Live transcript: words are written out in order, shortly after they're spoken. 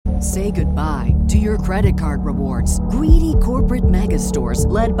Say goodbye to your credit card rewards. Greedy corporate mega stores,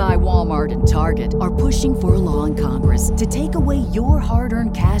 led by Walmart and Target, are pushing for a law in Congress to take away your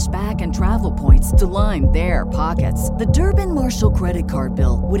hard-earned cash back and travel points to line their pockets. The Durbin-Marshall credit card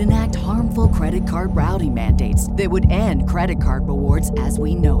bill would enact harmful credit card routing mandates that would end credit card rewards as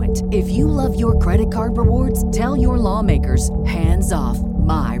we know it. If you love your credit card rewards, tell your lawmakers, hands off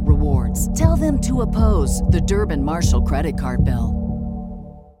my rewards. Tell them to oppose the Durbin-Marshall credit card bill.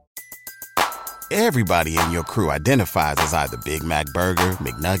 Everybody in your crew identifies as either Big Mac Burger,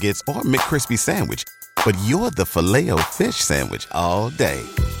 McNuggets, or McCrispy Sandwich. But you're the Filet-O-Fish Sandwich all day.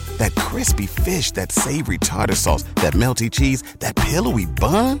 That crispy fish, that savory tartar sauce, that melty cheese, that pillowy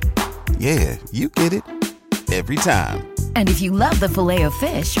bun. Yeah, you get it. Every time. And if you love the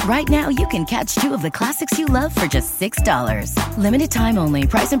Filet-O-Fish, right now you can catch two of the classics you love for just $6. Limited time only.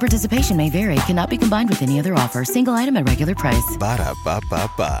 Price and participation may vary. Cannot be combined with any other offer. Single item at regular price.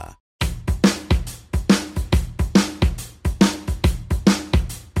 Ba-da-ba-ba-ba.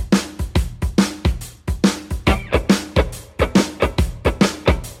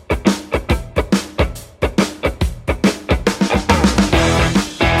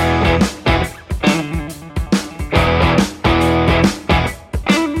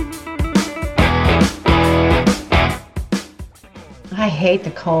 I hate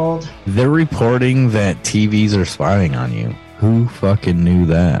the cold. They're reporting that TVs are spying on you. Who fucking knew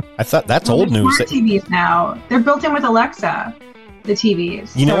that? I thought that's old news. Smart TVs now. They're built in with Alexa, the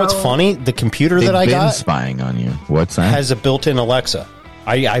TVs. You know what's funny? The computer that I got spying on you. What's that? has a built-in Alexa.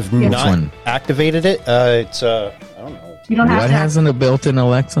 I've not activated it. It's I don't know. You don't have what to hasn't a built-in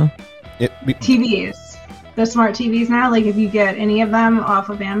Alexa? TVs. The smart TVs now, like if you get any of them off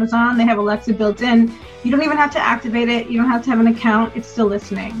of Amazon, they have Alexa built in. You don't even have to activate it. You don't have to have an account. It's still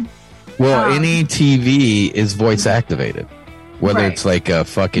listening. Well, any TV is voice activated. Whether it's like a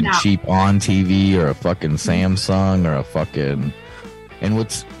fucking cheap on TV or a fucking Samsung or a fucking... And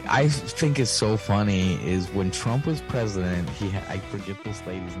what's I think is so funny is when Trump was president, I forget this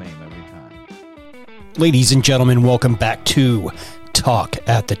lady's name every time. Ladies and gentlemen, welcome back to Talk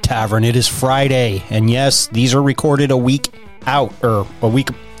at the Tavern. It is Friday, and yes, these are recorded a week out, or a week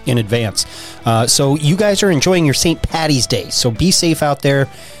in advance. So you guys are enjoying your St. Paddy's Day, so be safe out there.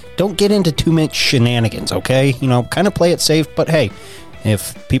 Don't get into too much shenanigans, okay? You know, kind of play it safe, but hey,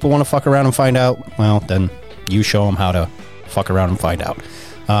 if people want to fuck around and find out, well, then you show them how to fuck around and find out.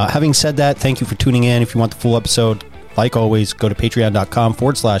 Having said that, thank you for tuning in. If you want the full episode, like always, go to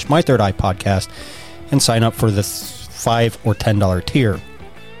patreon.com/MyThirdEyePodcast and sign up for the $5 or $10 tier.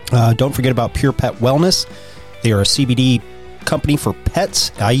 Don't forget about Pure Pet Wellness. They are a CBD company for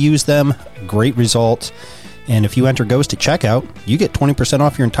pets. I use them. Great results. And if you enter Ghost at checkout, you get 20%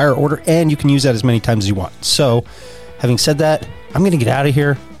 off your entire order, and you can use that as many times as you want. So, having said that, I'm going to get out of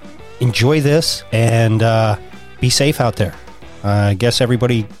here. Enjoy this, and be safe out there. I guess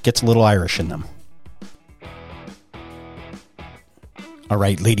everybody gets a little Irish in them. All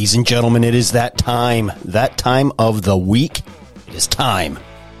right, ladies and gentlemen, it is that time of the week. It is time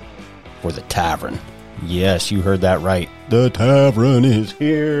for the tavern. Yes, you heard that right. The tavern is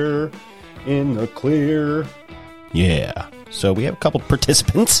here in the clear. Yeah. So we have a couple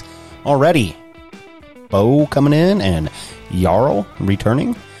participants already. Bo coming in and Jarl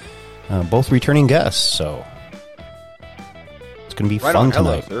returning. Both returning guests. So it's going to be fun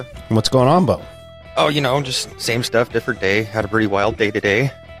tonight. Hello, sir. What's going on, Bo? Oh, you know, just same stuff, different day. Had a pretty wild day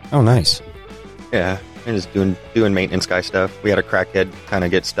today. Oh, nice. Yeah, and just doing maintenance guy stuff. We had a crackhead kind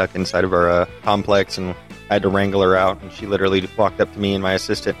of get stuck inside of our complex, and I had to wrangle her out. And she literally walked up to me and my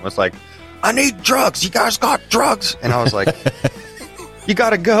assistant and was like, "I need drugs. You guys got drugs?" And I was like, "You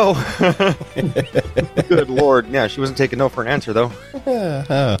gotta go." Good Lord. Yeah, she wasn't taking no for an answer, though.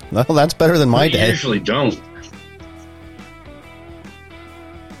 Well, that's better than my day. I usually don't.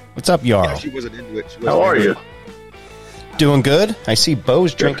 What's up, Jarl? Yeah, she wasn't into it. How are you? Doing good. I see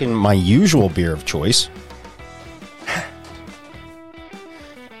Bo's drinking my usual beer of choice.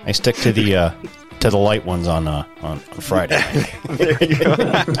 I stick to the light ones on Friday. There you go.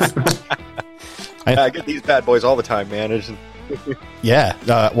 I get these bad boys all the time, man. Yeah.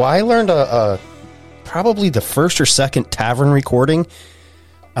 Well, I learned probably the first or second tavern recording.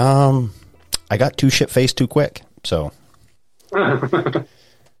 I got too shit-faced too quick. So.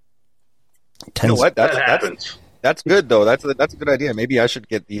 You know what? That happens. That's good though. That's a good idea. Maybe I should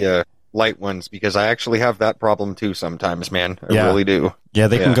get the light ones because I actually have that problem too sometimes, man. I really do. Yeah,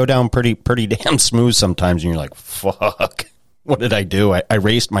 they can go down pretty damn smooth sometimes, and you're like, "Fuck, what did I do? I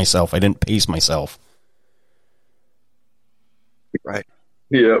raced myself. I didn't pace myself." Right.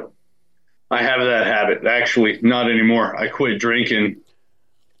 Yep. I have that habit. Actually, not anymore. I quit drinking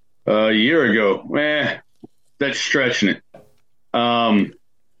A year ago. That's stretching it.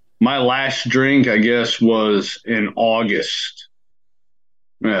 My last drink, I guess, was in August.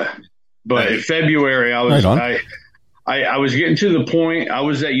 Yeah. But in February, I was getting to the point. I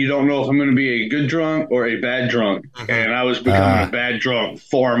was that you don't know if I'm going to be a good drunk or a bad drunk, and I was becoming a bad drunk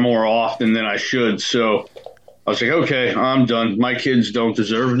far more often than I should. So I was like, okay, I'm done. My kids don't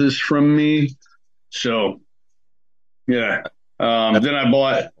deserve this from me. So yeah. Then I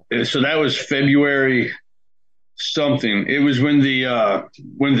bought. So that was February something. It was when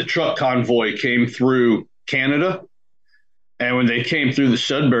the truck convoy came through Canada, and when they came through the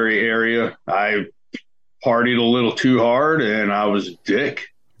Sudbury area, I partied a little too hard, and I was a dick.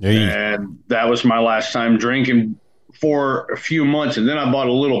 And that was my last time drinking for a few months. And then I bought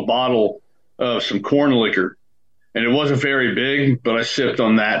a little bottle of some corn liquor, and it wasn't very big, but I sipped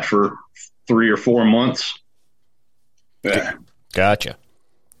on that for 3 or 4 months. Yeah. Gotcha.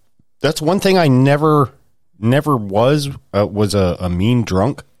 That's one thing I never was a mean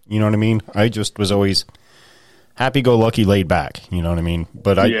drunk. You know what I mean? I just was always happy-go-lucky, laid back. You know what I mean?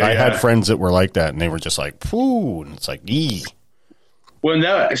 But I had friends that were like that, and they were just like, "Phew," and it's like, "Ee."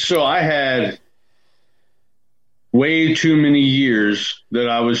 So I had way too many years that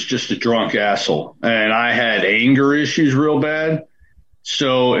I was just a drunk asshole, and I had anger issues real bad.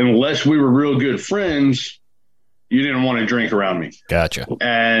 So unless we were real good friends, you didn't want to drink around me. Gotcha.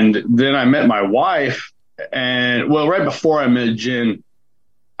 And then I met my wife, and right before I met Jen,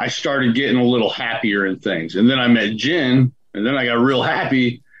 I started getting a little happier in things. And then I met Jen, and then I got real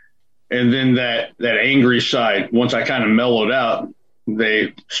happy. And then that angry side, once I kind of mellowed out,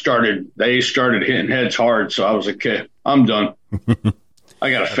 they started hitting heads hard. So I was like, okay, I'm done.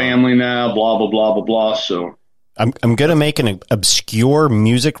 I got a family now, blah, blah, blah, blah, blah. So I'm going to make an obscure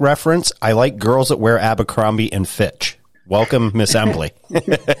music reference. I like girls that wear Abercrombie and Fitch. Welcome, Miss Emily.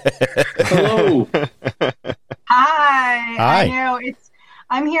 Hello. Hi. Hi. I know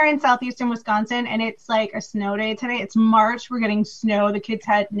I'm here in southeastern Wisconsin, and it's like a snow day today. It's March. We're getting snow. The kids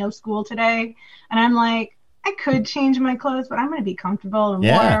had no school today. And I'm like, I could change my clothes, but I'm going to be comfortable and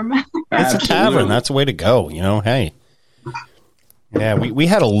warm. It's a tavern. That's the way to go. You know, hey. Yeah, we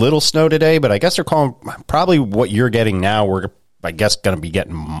had a little snow today, but I guess they're calling probably what you're getting now. We're, I guess, going to be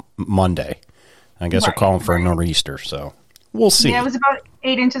getting Monday. I guess they're calling for a nor'easter, so we'll see. Yeah, it was about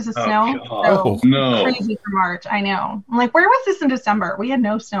 8 inches of snow. No. Crazy for March. I know. I'm like, where was this in December? We had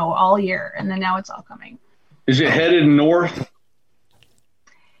no snow all year, and then now it's all coming. Is it headed north?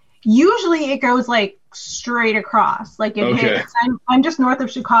 Usually it goes like straight across. Like it hits. I'm just north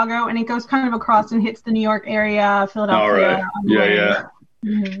of Chicago, and it goes kind of across and hits the New York area, Philadelphia. All right. Yeah.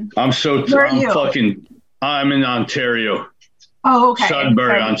 Mm-hmm. I'm in Ontario. Oh, okay.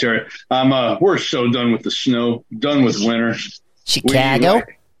 Sudbury, Ontario. We're so done with the snow, done with winter. Chicago?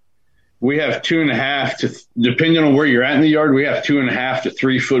 We have 2.5 to, depending on where you're at in the yard, we have 2.5 to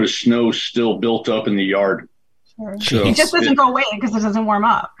 3 foot of snow still built up in the yard. Sure. So it just doesn't go away because it doesn't warm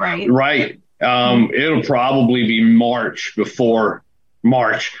up, right? Right. It'll probably be May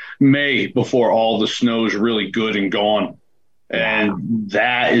before all the snow is really good and gone. And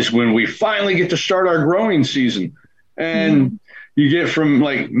that is when we finally get to start our growing season. And you get from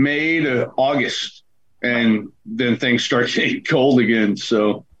like May to August, and then things start getting cold again.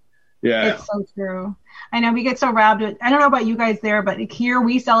 So, yeah. It's so true. I know we get so wrapped. I don't know about you guys there, but here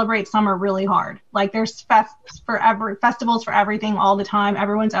we celebrate summer really hard. Like there's festivals for everything all the time.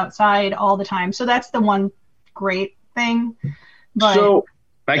 Everyone's outside all the time. So that's the one great thing. But, so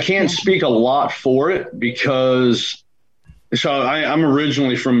I can't speak a lot for it because I'm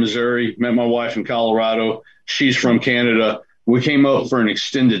originally from Missouri, met my wife in Colorado. She's from Canada. We came up for an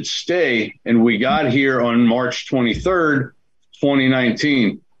extended stay, and we got here on March 23rd,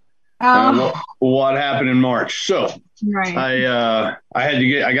 2019. What happened in March? So I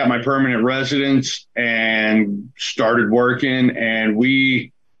got my permanent residence and started working, and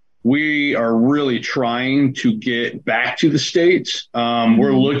we are really trying to get back to the States.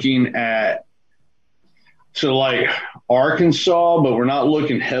 We're looking at like Arkansas, but we're not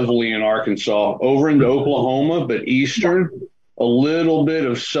looking heavily in Arkansas, over into Oklahoma, but eastern, a little bit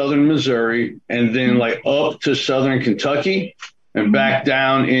of southern Missouri, and then like up to southern Kentucky and back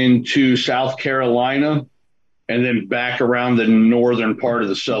down into South Carolina, and then back around the northern part of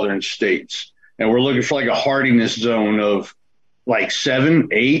the southern states. And we're looking for like a hardiness zone of like 7,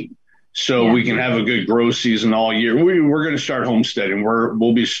 8, so we can have a good growth season all year. We're going to start homesteading. We're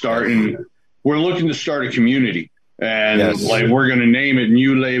looking to start a community. And like we're going to name it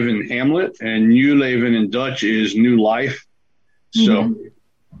New Leven Hamlet, and New Leven in Dutch is new life. So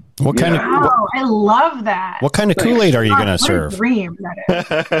What kind of? Oh, I love that. What kind of Kool-Aid are you going to serve? Dream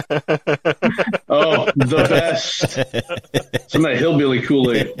that is. Oh, the best. Some of that hillbilly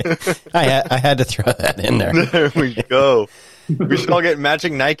Kool-Aid. I had to throw that in there. There we go. We should all get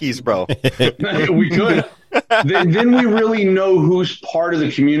matching Nikes, bro. We could. Then we really know who's part of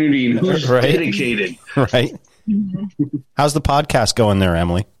the community and who's dedicated. Right. How's the podcast going there,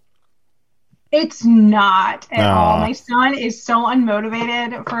 Emily? It's not at all. My son is so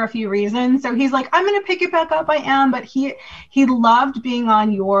unmotivated for a few reasons. So he's like, I'm going to pick it back up. I am. But he loved being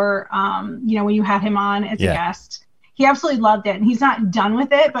on your, when you had him on as a guest. He absolutely loved it. And he's not done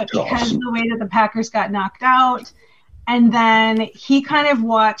with it. But because of the way that the Packers got knocked out, and then he kind of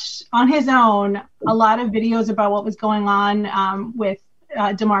watched on his own a lot of videos about what was going on with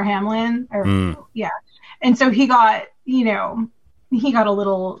Damar Hamlin. And so he got, a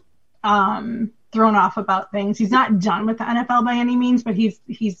little thrown off about things. He's not done with the NFL by any means, but he's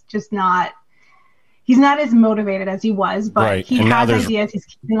just not as motivated as he was, but he has ideas. He's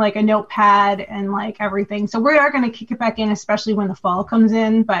keeping like a notepad and like everything. So we are going to kick it back in, especially when the fall comes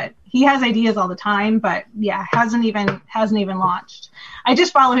in, but he has ideas all the time, but hasn't even launched. I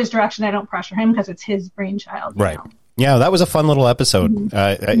just follow his direction. I don't pressure him because it's his brainchild. Right. Yeah, that was a fun little episode.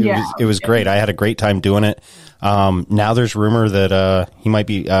 It was great. I had a great time doing it. Now there's rumor that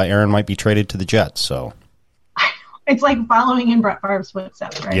Aaron might be traded to the Jets. So it's like following in Brett Favre's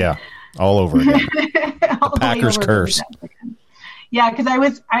footsteps, right? Yeah, all over again. The Packers curse. Yeah, because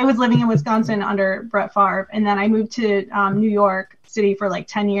I was living in Wisconsin under Brett Favre, and then I moved to New York City for like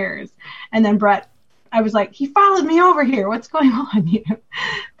 10 years, and then I was like, he followed me over here. What's going on?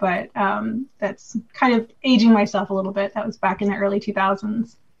 But that's kind of aging myself a little bit. That was back in the early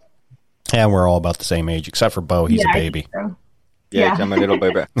 2000s. Yeah, we're all about the same age, except for Bo. He's a baby. So. Yeah, I'm a little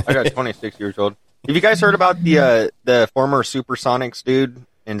baby. I got 26 years old. Have you guys heard about the former Supersonics dude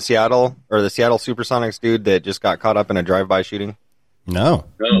in Seattle, or the Seattle Supersonics dude that just got caught up in a drive-by shooting? No.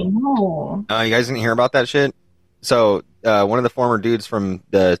 No. You guys didn't hear about that shit? So one of the former dudes from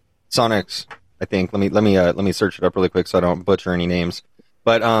the Sonics, I think. Let me search it up really quick so I don't butcher any names.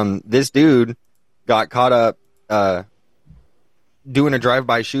 But this dude got caught up doing a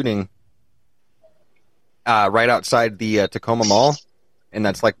drive-by shooting right outside the Tacoma Mall, and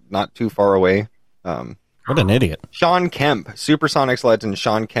that's like not too far away. What an idiot! Sean Kemp, Supersonics legend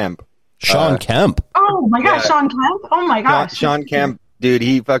Sean Kemp. Sean Kemp. Oh my gosh, Sean Kemp! Oh my gosh, Sean Kemp, dude.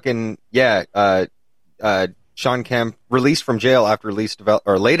 He fucking Sean Kemp, released from jail after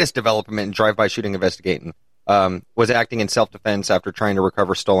latest development in drive-by shooting investigating, was acting in self-defense after trying to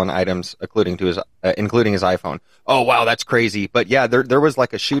recover stolen items, including his iPhone. Oh wow, that's crazy. But yeah, there was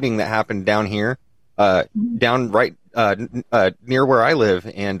like a shooting that happened down here, down right near where I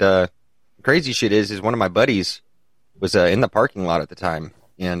live, and crazy shit is one of my buddies was in the parking lot at the time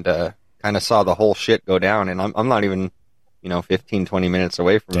and kind of saw the whole shit go down, and I'm not even 15-20 minutes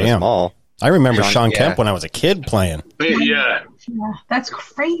away from this mall. I remember Sean Kemp when I was a kid playing. Yeah, that's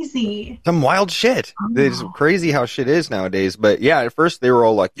crazy. Some wild shit. It's crazy how shit is nowadays. But yeah, at first they were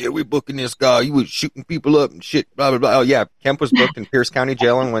all like, "Yeah, we're booking this guy. He was shooting people up and shit." Blah blah blah. Oh yeah, Kemp was booked in Pierce County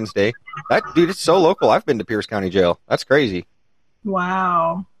Jail on Wednesday. That dude, it's so local. I've been to Pierce County Jail. That's crazy.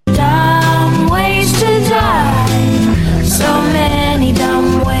 Wow. Dumb ways to die. So many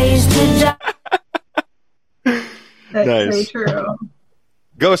dumb ways to die. That's Nice. so true.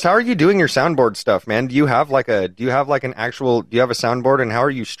 Ghost, how are you doing your soundboard stuff, man? Do you have a soundboard, and how are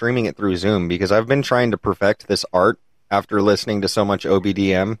you streaming it through Zoom? Because I've been trying to perfect this art after listening to so much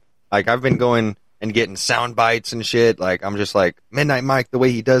OBDM. Like, I've been going and getting sound bites and shit. Like, I'm just like, Midnight Mike, the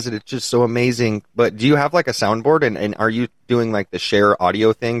way he does it, it's just so amazing. But do you have like a soundboard, and are you doing like the share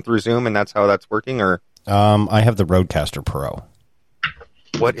audio thing through Zoom, and that's how that's working? Or I have the Rodecaster Pro.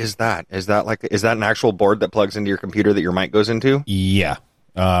 What is that? Is that an actual board that plugs into your computer that your mic goes into? Yeah.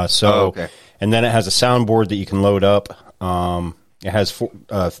 And then it has a soundboard that you can load up. It has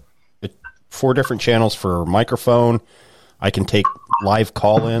four different channels for microphone. I can take live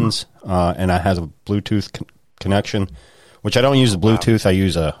call-ins, and it has a Bluetooth connection, which I don't use the Bluetooth. I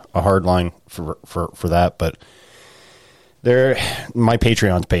use a hard line for that, but my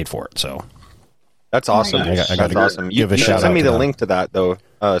Patreon's paid for it, so. That's awesome. I got awesome. Give a shout out. Send me to the them. link to that though,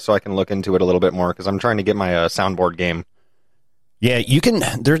 so I can look into it a little bit more, because I'm trying to get my soundboard game. Yeah, you can.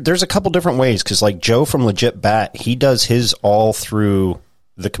 There's a couple different ways, because like Joe from Legit Bat, he does his all through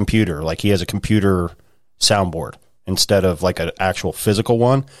the computer. Like, he has a computer soundboard instead of like an actual physical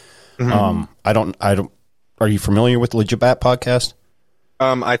one. Mm-hmm. I don't. Are you familiar with the Legit Bat podcast?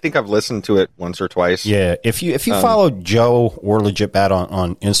 I think I've listened to it once or twice. Yeah, if you follow Joe or Legit Bat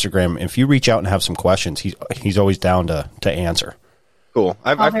on Instagram, if you reach out and have some questions, he's always down to answer. Cool.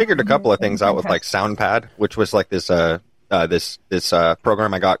 I figured a couple of things out with like SoundPad, which was like this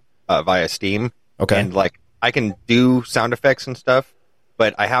program I got via Steam. Okay. And like I can do sound effects and stuff,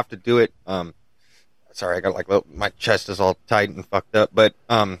 but I have to do it. Sorry, I got like my chest is all tight and fucked up. But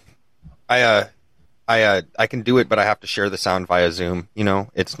I can do it, but I have to share the sound via Zoom. You know,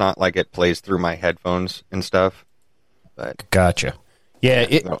 it's not like it plays through my headphones and stuff. But gotcha.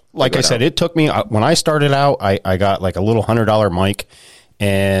 Yeah, like I said, it took me when I started out. I got like a little $100 mic,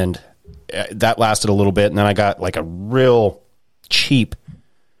 and that lasted a little bit, and then I got like a real cheap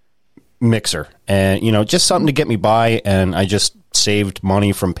mixer, and just something to get me by. And I just saved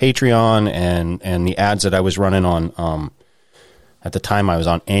money from Patreon and the ads that I was running on. At the time, I was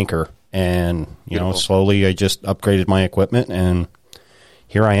on Anchor, and slowly I just upgraded my equipment, and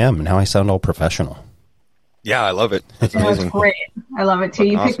here I am. And now I sound all professional. Yeah, I love it. It's amazing. That's great. I love it too.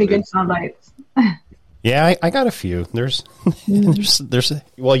 You pick the good sound bites. Yeah, I got a few. There's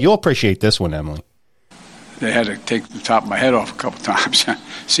well, you'll appreciate this one, Emily. They had to take the top of my head off a couple times,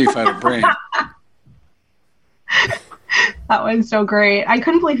 see if I had a brain. That one's so great. I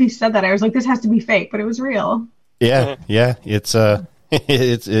couldn't believe he said that. I was like, this has to be fake, but it was real. Yeah. It's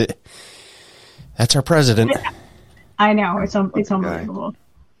that's our president. I know. It's unbelievable.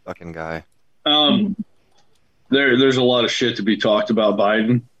 Fucking guy. There's a lot of shit to be talked about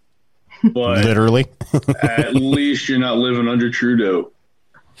Biden, but literally, at least you're not living under Trudeau.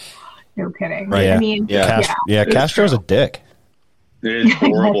 No kidding. Right. I mean, Castro's a dick. It's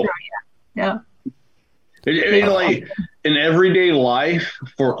horrible. Yeah. Like in everyday life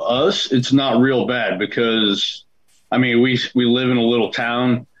for us, it's not real bad because, I mean, we live in a little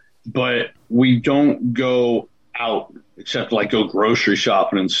town, but we don't go out except like go grocery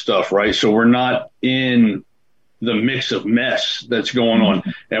shopping and stuff, right? So we're not in the mix of mess that's going on.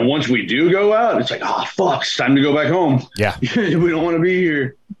 And once we do go out, it's like, oh, fuck, it's time to go back home. Yeah. We don't want to be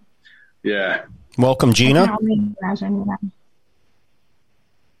here. Yeah. Welcome, Gina.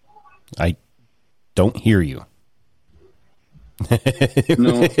 I don't hear you.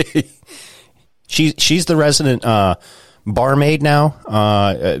 No. She's the resident barmaid now.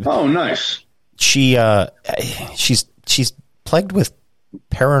 Oh, nice. She's plagued with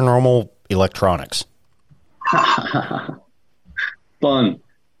paranormal electronics. Fun.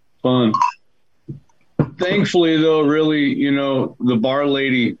 Thankfully, though, really, the bar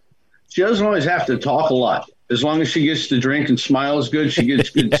lady, she doesn't always have to talk a lot. As long as she gets to drink and smiles good, she gets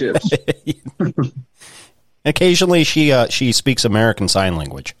good tips. Occasionally, she speaks American Sign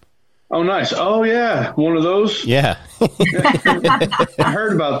Language. Oh, nice. Oh, yeah. One of those? Yeah. I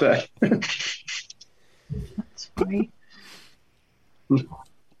heard about that. That's funny.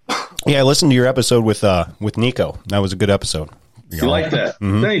 Yeah, I listened to your episode with Nico. That was a good episode. You like that?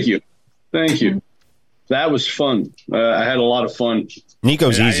 Mm-hmm. Thank you. That was fun. I had a lot of fun.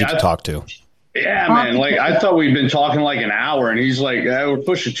 Nico's easy to talk to. Yeah, man. Like I thought we'd been talking like an hour, and he's like, we're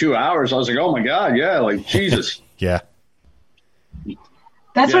pushing 2 hours. I was like, oh my God, yeah, like Jesus. Yeah.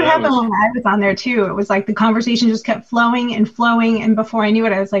 That's what happened when I was on there too. It was like the conversation just kept flowing, and before I knew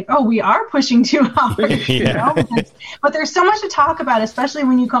it, I was like, "Oh, we are pushing 2 hours." Yeah. But there's so much to talk about, especially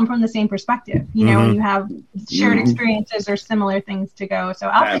when you come from the same perspective. When you have shared experiences or similar things to go. So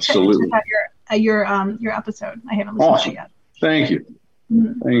I'll check out your episode. I haven't listened to it yet. Thank you.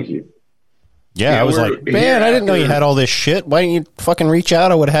 Thank you. Yeah, I was like, man, I didn't know you had all this shit. Why didn't you fucking reach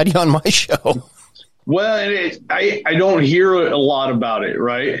out? I would have had you on my show. Well, I don't hear a lot about it,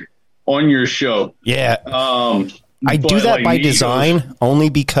 right, on your show. Yeah. I do that by design only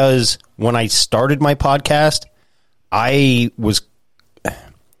because when I started my podcast, I was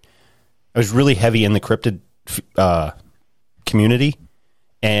really heavy in the cryptid community,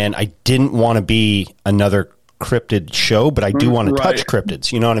 and I didn't want to be another cryptid show, but I do want to touch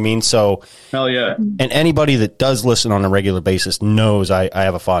cryptids. You know what I mean? So, hell yeah. And anybody that does listen on a regular basis knows I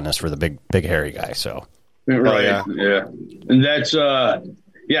have a fondness for the big hairy guy. So, right, yeah. And that's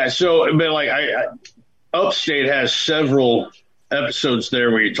So, but like Upstate has several episodes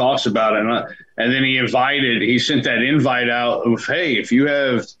there where he talks about it, and then he sent that invite out of, hey, if you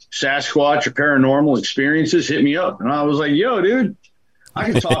have Sasquatch or paranormal experiences, hit me up. And I was like, yo, dude,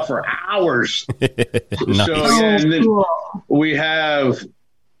 I can talk for hours. Nice. So, and then we have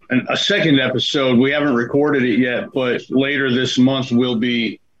a second episode. We haven't recorded it yet, but later this month we'll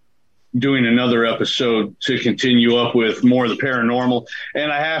be doing another episode to continue up with more of the paranormal.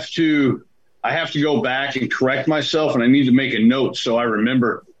 And I have to go back and correct myself, and I need to make a note so I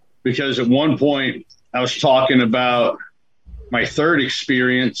remember, because at one point I was talking about my third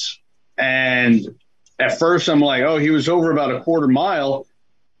experience, and at first I'm like, oh, he was over about a quarter mile.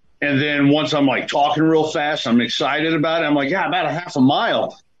 And then once I'm like talking real fast, I'm excited about it. I'm like, yeah, about a half a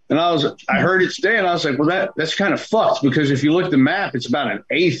mile. And I heard it today, and I was like, well, that's kind of fucked, because if you look at the map, it's about an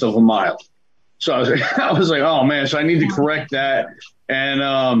eighth of a mile. So I was like, oh man, so I need to correct that. And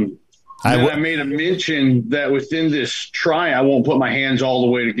I made a mention that within this try, I won't put my hands all the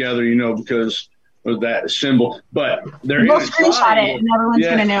way together, because of that symbol. But we'll screenshot it, and everyone's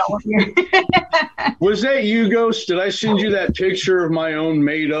going to know what you're. Was that you, Ghost? Did I send you that picture of my own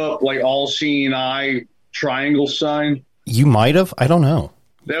made up, like all-seeing eye triangle sign? You might have. I don't know.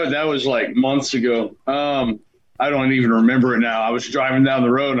 That was like months ago. I don't even remember it now. I was driving down the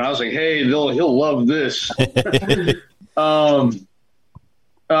road, and I was like, hey, he'll love this. And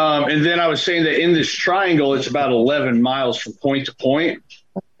then I was saying that in this triangle, it's about 11 miles from point to point.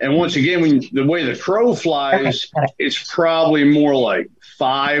 And once again, the way the crow flies, it's probably more like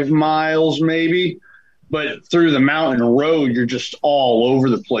 5 miles maybe. But through the mountain road, you're just all over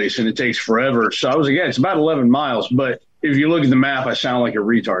the place, and it takes forever. So I was like, yeah, it's about 11 miles. But if you look at the map, I sound like a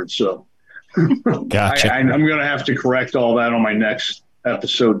retard. So gotcha. I'm going to have to correct all that on my next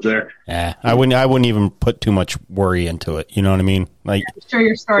episode there. Yeah, I wouldn't even put too much worry into it. You know what I mean? Like, I'm sure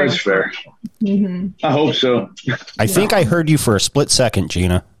your story. That's fair. Mm-hmm. I hope so. I think I heard you for a split second,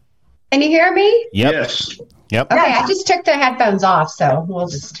 Gina. Can you hear me? Yep. Yes. Yep. Okay, I just took the headphones off, so we'll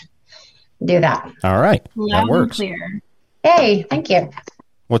just do that. All right. Loud that works. and clear. Hey, thank you.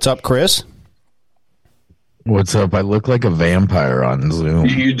 What's up, Chris? What's up? I look like a vampire on Zoom.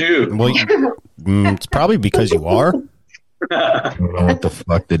 You do. Well, it's probably because you are. I don't know what the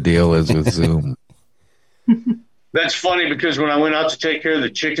fuck the deal is with Zoom. That's funny, because when I went out to take care of the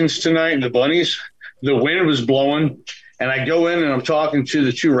chickens tonight and the bunnies, the wind was blowing, and I go in and I'm talking to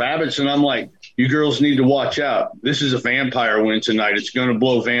the 2 rabbits, and I'm like, you girls need to watch out. This is a vampire wind tonight. It's going to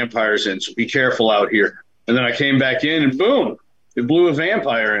blow vampires in, so be careful out here. And then I came back in, and boom, it blew a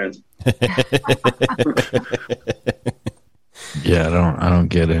vampire in. Yeah, I don't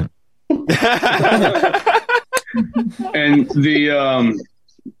get it. And the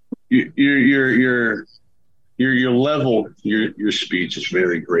your level, your speech is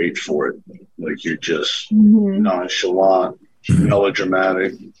very great for it. Like, you're just nonchalant,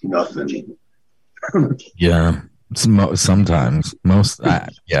 melodramatic, nothing. Yeah, sometimes most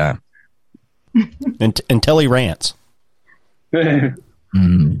yeah. Until he rants, then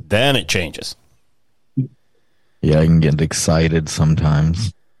it changes. Yeah, I can get excited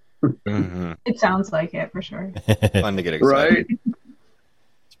sometimes. Mm-hmm. It sounds like it for sure. Fun to get excited. Right?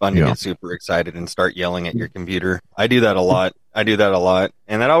 It's fun to get super excited and start yelling at your computer. I do that a lot.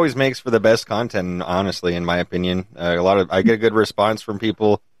 And that always makes for the best content, honestly, in my opinion. I get a good response from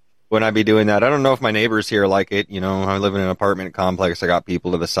people when I be doing that. I don't know if my neighbors here like it. I live in an apartment complex. I got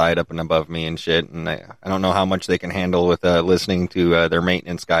people to the side up and above me and shit. And I don't know how much they can handle with listening to their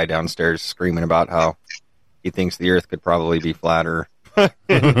maintenance guy downstairs screaming about how he thinks the earth could probably be flatter.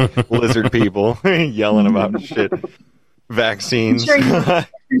 Lizard people yelling about shit. Vaccines. I'm sure you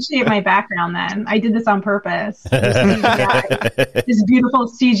appreciate my background then. I did this on purpose. This beautiful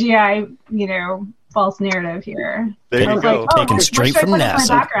CGI, false narrative here. There you go. Taken straight from NASA.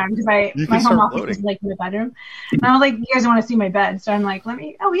 My background, because my home office is like in the bedroom. And I was like, you guys want to see my bed. So I'm like, look.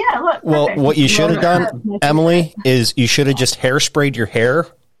 Well, perfect. what you should have done, Emily, is you should have just hairsprayed your hair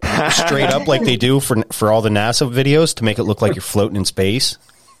straight up like they do for all the NASA videos to make it look like you're floating in space.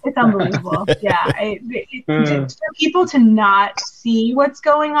 It's unbelievable. Yeah. For people to not see what's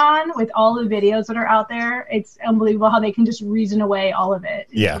going on with all the videos that are out there, it's unbelievable how they can just reason away all of it.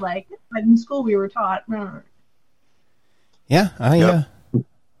 Yeah. Like, but in school we were taught. Yeah.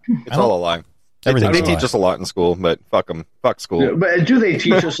 It's all a lie. They teach us a lot in school, but fuck them. Fuck school. Yeah, but do they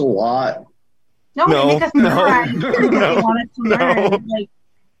teach us a lot? No, they make us memorize everything they want us to learn. Like,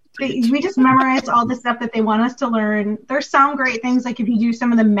 we just memorize all the stuff that they want us to learn. There's some great things, like if you do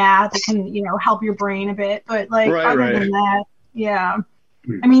some of the math, it can, help your brain a bit. But other than that, yeah.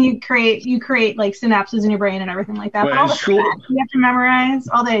 I mean, you create like synapses in your brain and everything like that. But all the facts you have to memorize,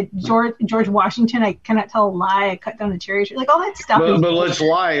 all the George Washington, I cannot tell a lie, I cut down the cherry tree, like all that stuff. But let's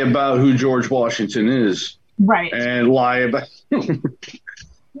lie about who George Washington is, right? And lie about.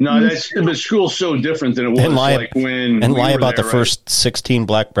 No, but school's so different than it was lie about the first 16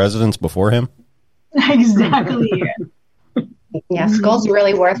 black presidents before him. Exactly. Yeah, school's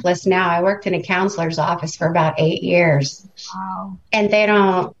really worthless now. I worked in a counselor's office for about 8 years. Wow. And they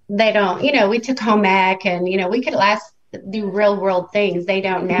don't, we took home ec and, we could do real world things. They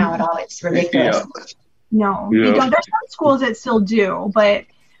don't now at all. It's ridiculous. Yeah. No, they don't. There's some schools that still do, but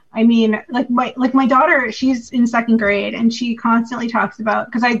I mean, like my daughter, she's in 2nd grade and she constantly talks about,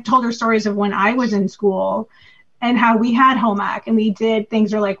 because I told her stories of when I was in school, and how we had home ec and we did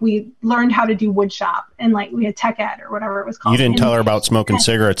things, or like we learned how to do wood shop, and like we had tech ed or whatever it was called. You didn't tell her about smoking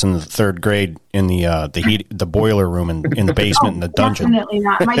cigarettes in the third grade in the boiler room in the basement in the dungeon. Definitely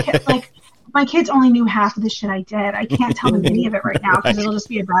not. My kids only knew half of the shit I did. I can't tell them any of it right now because it'll just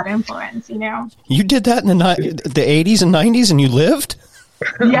be a bad influence, you know? You did that in the 80s and 90s and you lived?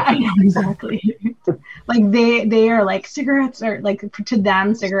 Yeah, I know, exactly. Like they are like, cigarettes are like, to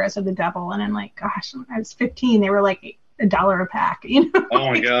them, cigarettes are the devil. And I'm like, gosh, when I was 15, they were like $1 a pack, you know?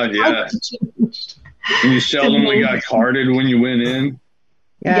 Oh my God, yeah. And you seldomly got carded when you went in.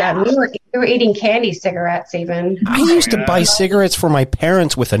 Yeah, we were eating candy cigarettes even. I used to buy cigarettes for my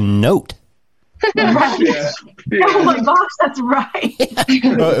parents with a note. Right. Yeah. Oh my gosh, that's right.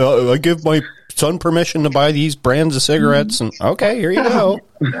 I give my son permission to buy these brands of cigarettes, and okay, here you go.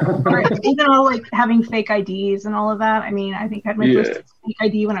 Even all like having fake IDs and all of that. I mean, I think I had my first fake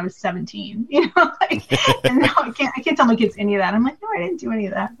ID when I was 17. You know, like, and now I can't tell my kids any of that. I'm like, no, I didn't do any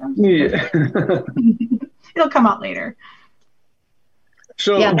of that. It'll come out later.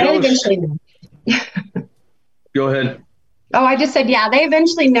 So yeah, they eventually know. Go ahead. Oh, I just said, yeah, they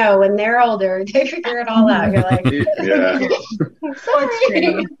eventually know when they're older. They figure it all out. You're like, yeah.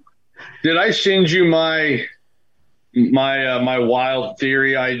 Sorry. Did I send you my wild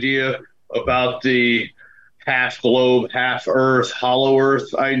theory idea about the half globe, half Earth, hollow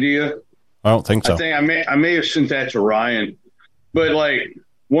Earth idea? I don't think so. I think I may have sent that to Ryan, but like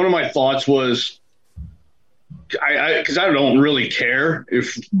one of my thoughts was, because I don't really care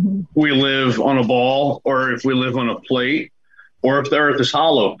if we live on a ball or if we live on a plate or if the Earth is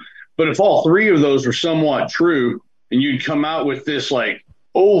hollow. But if all three of those are somewhat true, and you'd come out with this like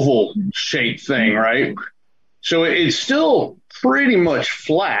oval shaped thing, right? So it's still pretty much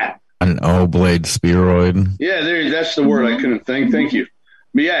flat. An O-blade spheroid. Yeah, that's the word I couldn't think. Thank you.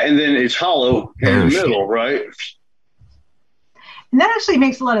 But yeah, and then it's hollow in the middle, right? And that actually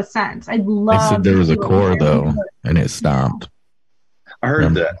makes a lot of sense. I'd love. They said there was a core though, and it stopped. I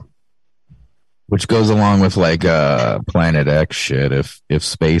heard that. Which goes along with like Planet X shit. If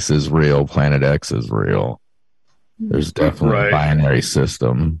space is real, Planet X is real. There's definitely a binary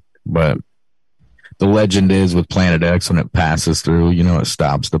system. But the legend is with Planet X, when it passes through, it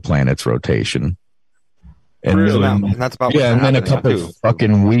stops the planet's rotation. And really? And that's about yeah, and then a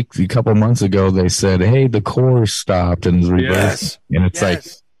couple months ago, they said, "Hey, the core stopped and is reversed." Yes. And it's like,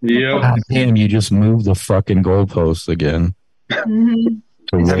 yep. God damn, you just moved the fucking goalposts again. Mm-hmm.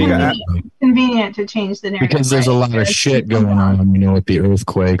 Convenient to change the narrative. Because there's a lot of shit going on, with the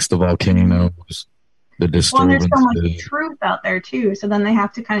earthquakes, the volcanoes, the disturbances. Well, there's so much truth out there too. So then they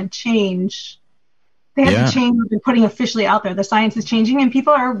have to kind of change. They have to change what they're putting officially out there. The science is changing, and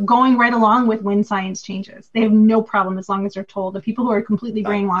people are going right along with when science changes. They have no problem as long as they're told. The people who are completely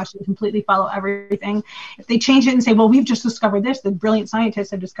brainwashed and completely follow everything, if they change it and say, "Well, we've just discovered this. The brilliant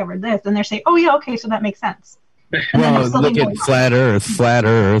scientists have discovered this," then they're saying, "Oh yeah, okay, so that makes sense." Well, look at flat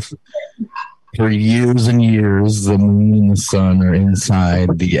Earth. For years and years, the moon and the sun are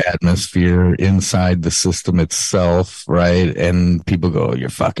inside the atmosphere, inside the system itself, right? And people go, "You're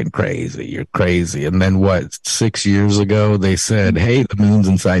fucking crazy. You're crazy." And then 6 years ago, they said, "Hey, the moon's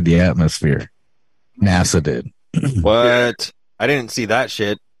inside the atmosphere." NASA did. What? I didn't see that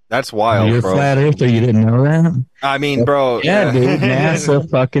shit. That's wild, You're bro. flat earther, you didn't know that? I mean, bro. Yeah, dude. NASA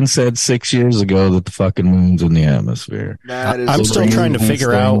fucking said 6 years ago that the fucking moon's in the atmosphere. I'm still trying to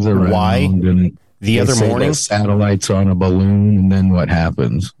figure out why the other morning satellites are on a balloon, and then what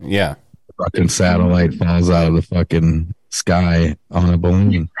happens? Yeah. The fucking satellite falls out of the fucking sky on a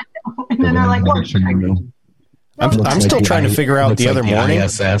balloon. And then they're like, "What?" I'm still trying to figure out the other morning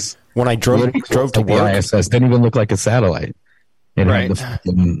ISS. when I drove to work. The ISS didn't even look like a satellite. It had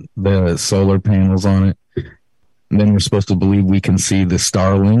the solar panels on it. And then we're supposed to believe we can see the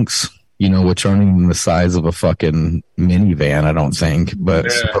Starlinks, which aren't even the size of a fucking minivan, I don't think.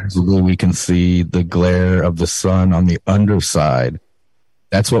 But supposedly we can see the glare of the sun on the underside.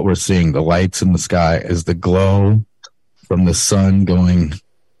 That's what we're seeing. The lights in the sky is the glow from the sun going,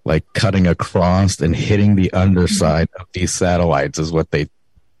 like cutting across and hitting the underside of these satellites is what they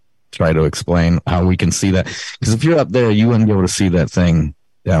try to explain how we can see that. Because if you're up there, you wouldn't be able to see that thing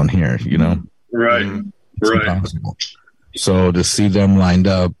down here, Right. It's impossible. So to see them lined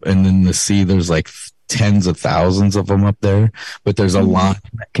up, and then to see there's like tens of thousands of them up there, but there's a line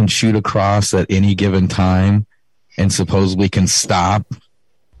that can shoot across at any given time and supposedly can stop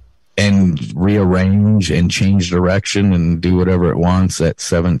and rearrange and change direction and do whatever it wants at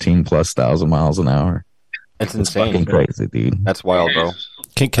 17,000+ miles an hour. It's It's insane. fucking crazy, dude. That's wild, bro.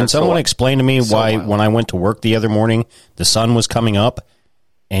 Can someone explain to me why when I went to work the other morning, the sun was coming up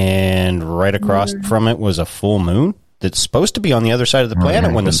and right across from it was a full moon that's supposed to be on the other side of the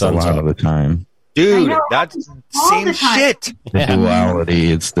planet when the sun's a lot up. of the time. Dude, that's same shit. The duality,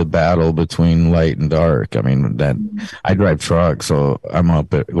 it's the battle between light and dark. I mean, that I drive truck, so I'm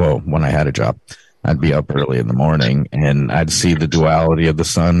up at, well, when I had a job, I'd be up early in the morning and I'd see the duality of the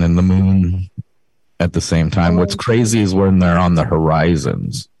sun and the moon at the same time. What's crazy is when they're on the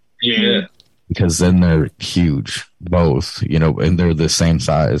horizons. Yeah. Because then they're huge, both, you know, and they're the same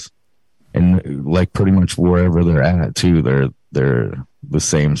size. And like pretty much wherever they're at too, they're the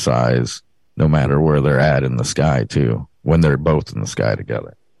same size. No matter where they're at in the sky, too, when they're both in the sky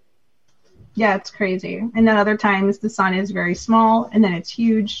together. Yeah, it's crazy. And then other times the sun is very small, and then it's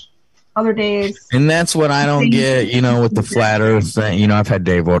huge. Other days, and that's what I don't get, you know, with the flat Earth thing. You know, I've had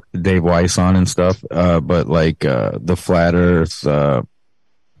Dave Weiss on and stuff, but like the flat Earth, the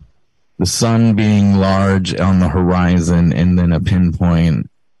sun being large on the horizon, and then a pinpoint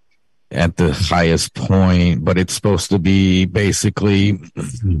at the highest point, but it's supposed to be basically.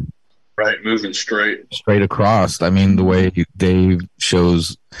 Right, moving straight across. I mean, the way Dave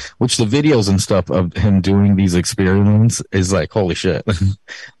shows, which the videos and stuff of him doing these experiments is like, holy shit.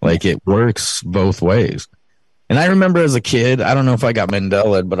 Like, it works both ways. And I remember as a kid, I don't know if I got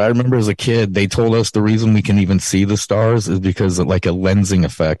Mandela, but I remember as a kid, they told us the reason we can even see the stars is because of like a lensing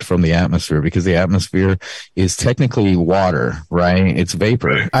effect from the atmosphere, because the atmosphere is technically water, right? It's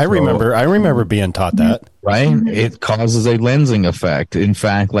vapor. I remember being taught that. Right? It causes a lensing effect. In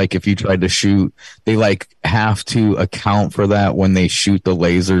fact, like if you tried to shoot, they like have to account for that when they shoot the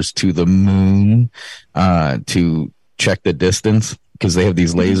lasers to the moon, to check the distance. Because they have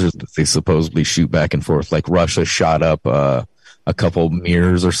these lasers that they supposedly shoot back and forth. Like Russia shot up a couple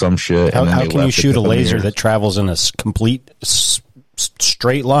mirrors or some shit. How can you shoot a laser that travels in a complete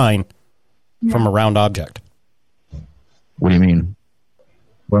straight line from a round object? What do you mean?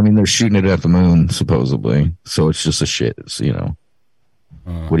 Well, I mean, they're shooting it at the moon, supposedly. So it's just a shit, you know.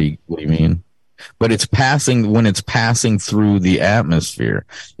 What do you mean? But when it's passing through the atmosphere,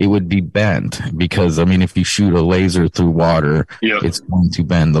 it would be bent because, I mean, if you shoot a laser through water, it's going to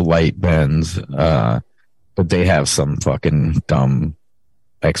bend. The light bends. But they have some fucking dumb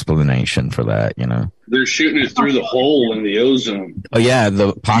explanation for that, you know. They're shooting it through the hole in the ozone. Oh, yeah,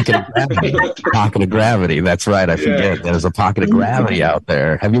 the pocket of gravity. Pocket of gravity. That's right. I forget. There's a pocket of gravity out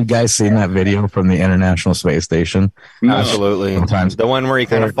there. Have you guys seen that video from the International Space Station? No. Absolutely. Sometimes. The one where he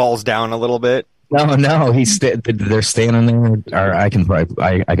kind of falls down a little bit. No, they're standing there. Or I can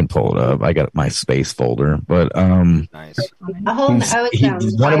pull it up. I got my space folder, but nice. One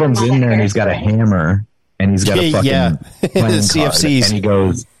of them's in there, and he's got a hammer, and he's got a fucking playing CFCs,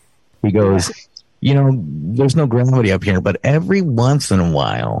 card, and he goes, you know, there's no gravity up here, but every once in a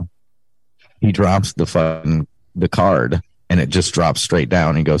while, he drops the card, and it just drops straight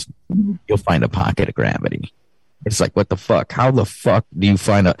down. He goes, you'll find a pocket of gravity. It's like, what the fuck? How the fuck do you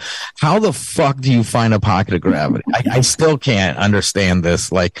find a pocket of gravity? I still can't understand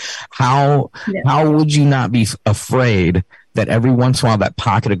this. Like, how would you not be afraid that every once in a while that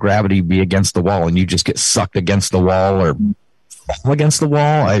pocket of gravity be against the wall and you just get sucked against the wall or fall against the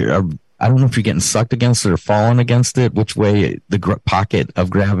wall? I don't know if you're getting sucked against it or falling against it, which way the pocket of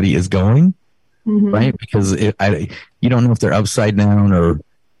gravity is going, right? Because you don't know if they're upside down or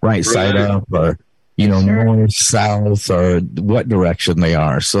right side up or, you know, north, south, or what direction they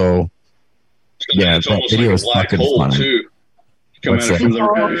are. So yeah, it's that video is like a black fucking hole funny. too.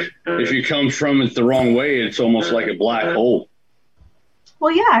 If you come from it the wrong way, it's almost like a black hole.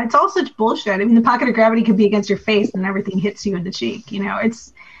 Well, yeah, it's all such bullshit. I mean, the pocket of gravity could be against your face, and everything hits you in the cheek. You know,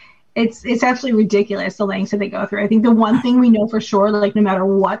 it's absolutely ridiculous the lengths that they go through. I think the one thing we know for sure, like no matter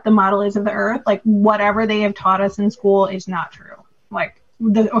what the model is of the Earth, like whatever they have taught us in school is not true. Like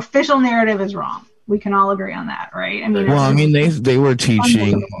the official narrative is wrong. We can all agree on that, right? I mean, they were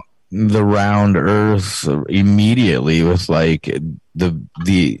teaching the round Earth immediately with like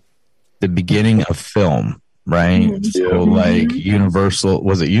the beginning of film, right? So like Universal,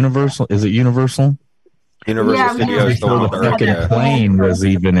 was it Universal? Is it Universal? Universal Studios, the one with the fucking plane was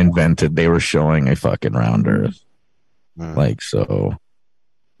even invented. They were showing a fucking round Earth. Like, so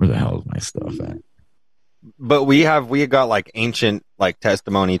where the hell is my stuff at? But we got like ancient like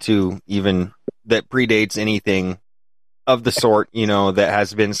testimony too, even that predates anything of the sort, you know, that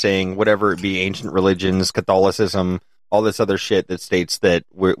has been saying whatever it be, ancient religions, Catholicism, all this other shit that states that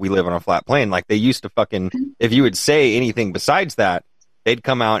we live on a flat plane. Like they used to fucking, if you would say anything besides that, they'd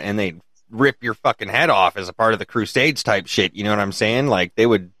come out and they'd rip your fucking head off as a part of the Crusades type shit. You know what I'm saying? Like they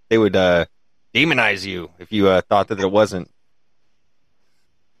would demonize you if you thought that it wasn't.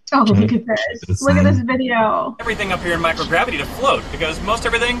 Oh, look at this. Look at this video. Everything up here in microgravity to float, because most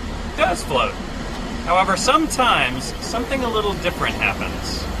everything does float. However, sometimes something a little different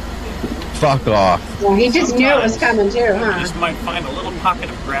happens. Fuck off. Well, he just knew it was coming too, You huh? just might find a little pocket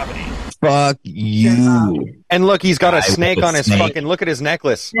of gravity. Fuck you. And look, he's got a I snake will on his snake. fucking. Look at his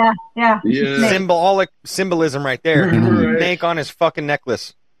necklace. Yeah. Symbolic symbolism right there. Snake on his fucking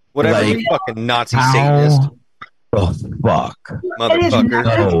necklace. Whatever, Like, you fucking Nazi how Satanist, the fuck? And his motherfucker.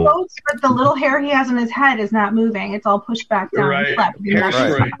 necklace floats, but the little hair he has on his head is not moving. It's all pushed back down. Right. Flat.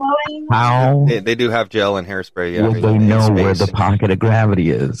 Hairspray. Flowing. How They do have gel and hairspray. Yeah, would they in know where the space. pocket of gravity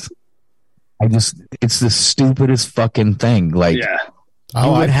is? It's the stupidest fucking thing. Like, Yeah.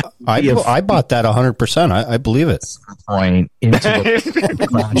 Oh, I bought that 100%. I believe it. point into the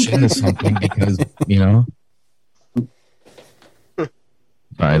crash into something because, you know.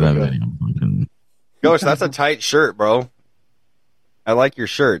 Sorry, that video. fucking- Ghost, that's a tight shirt, bro. I like your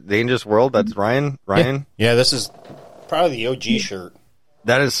shirt. Dangerous World. That's Ryan. Yeah, this is probably the OG shirt.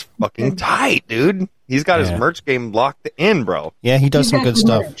 That is fucking tight, dude. He's got his Yeah. merch game locked in, bro. Yeah, he does He's some got good some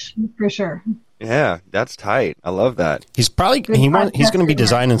stuff. merch, for sure. Yeah, that's tight. I love that. He's probably Good he's going to be podcasting.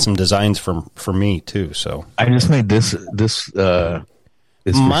 designing some designs for me too. So I just made this is for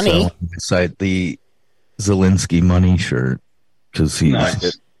Money. sale on my site, the Zelensky money shirt, because he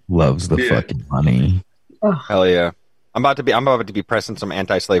Nice. loves the Yeah. fucking money. Hell yeah. I'm about to be pressing some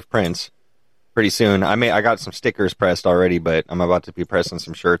anti-slave prints pretty soon. I got some stickers pressed already, but I'm about to be pressing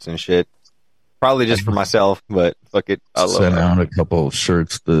some shirts and shit. Probably just for myself, but fuck it. I love Sent that. out a couple of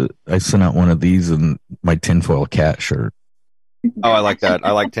shirts. I sent out one of these and my tinfoil cat shirt. Oh, I like that. I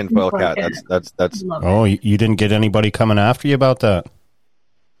like tinfoil cat. That's Love oh, you didn't get anybody coming after you about that?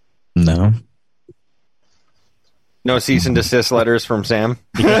 No. no cease and desist letters from Sam.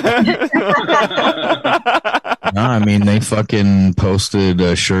 No, I mean, they fucking posted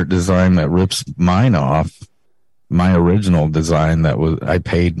a shirt design that rips mine off. My original design I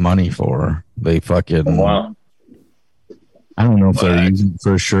paid money for. They fucking. Wow. I don't know if they're using it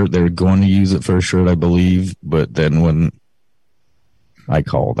for a shirt. They were going to use it for a shirt, I believe. But then when I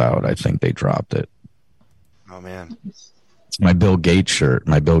called out, I think they dropped it. Oh man. It's my Bill Gates shirt,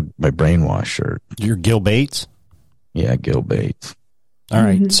 my brainwash shirt. You're Gil Bates? Yeah, Gil Bates. All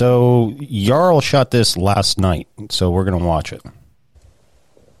right. So Jarl shot this last night, so we're going to watch it.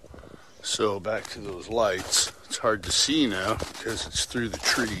 So back to those lights. It's hard to see now because it's through the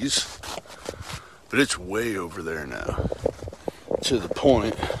trees, but it's way over there now. To the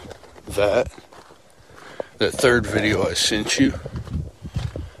point that third video I sent you,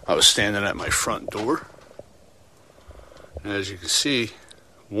 I was standing at my front door, and as you can see,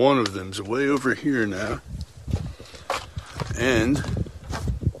 one of them's way over here now, and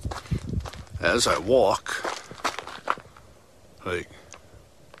as I walk, like,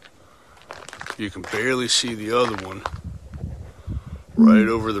 you can barely see the other one right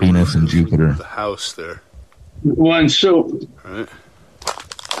over the Venus roof and Jupiter. of the house there. Well, and so Right?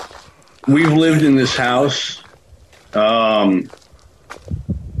 we've lived in this house,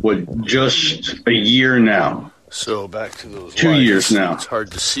 just a year now. So back to those 2 lights. years now. It's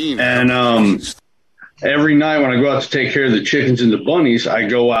hard to see now. And every night when I go out to take care of the chickens and the bunnies, I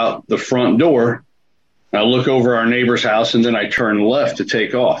go out the front door, I look over our neighbor's house, and then I turn left to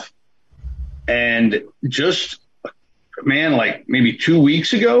take off. And just, man, like maybe 2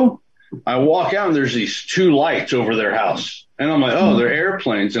 weeks ago, I walk out and there's these two lights over their house. And I'm like, oh, they're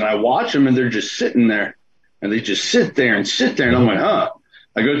airplanes. And I watch them and they're just sitting there. And they just sit there. And I'm like, huh.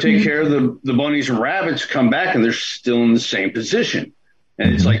 I go take care of the bunnies and rabbits, come back, and they're still in the same position.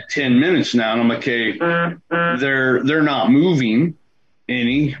 And it's like 10 minutes now. And I'm like, okay, they're not moving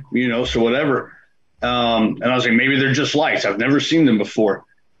any, so whatever. And I was like, maybe they're just lights. I've never seen them before.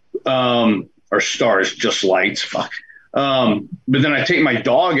 Or stars, just lights. Fuck. But then I take my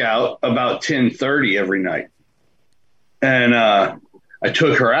dog out about 10:30 every night. And I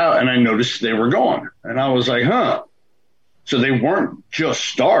took her out and I noticed they were gone. And I was like, huh. So they weren't just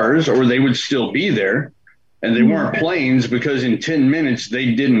stars, or they would still be there. And they weren't planes, because in 10 minutes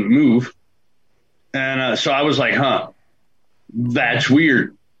they didn't move. And so I was like, huh, that's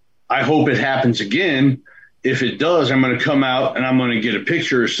weird. I hope it happens again. If it does, I'm going to come out and I'm going to get a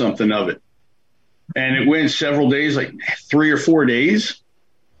picture or something of it. And it went several days, like 3 or 4 days.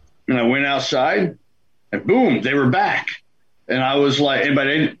 And I went outside and boom, they were back. And I was like, but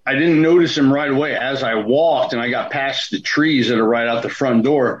I didn't notice them right away. As I walked and I got past the trees that are right out the front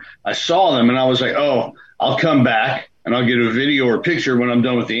door, I saw them and I was like, oh, I'll come back and I'll get a video or picture when I'm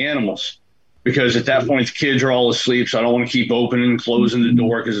done with the animals. Because at that point, the kids are all asleep, so I don't want to keep opening and closing the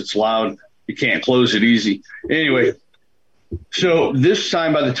door because it's loud. You can't close it easy. Anyway, So this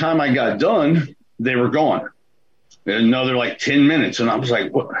time, by the time I got done, they were gone. Another like 10 minutes. And I was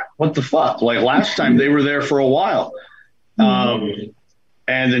like, what the fuck? Like last time they were there for a while.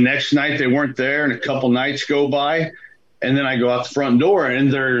 And the next night they weren't there, and a couple nights go by. And then I go out the front door,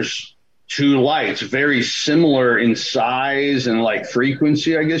 and there's two lights, very similar in size and like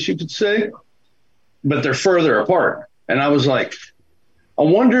frequency, I guess you could say, but they're further apart. And I was like, I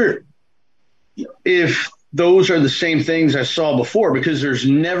wonder if those are the same things I saw before, because there's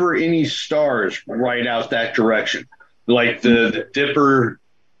never any stars right out that direction. Like the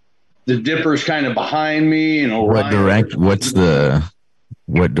dipper's kind of behind me, and Orion.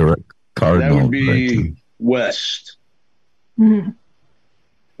 What direct cardinal? That would be west. Mm-hmm.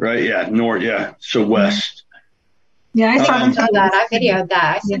 Right? Yeah. North. Yeah. So west. Yeah, I saw that. I videoed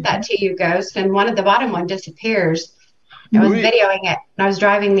that. I sent that to you, Ghost, and one of the bottom one disappears. I was videoing it. I was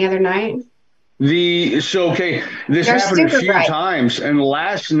driving the other night. This happened a few times, and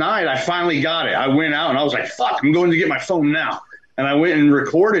last night I finally got it. I went out and I was like, fuck, I'm going to get my phone now. And I went and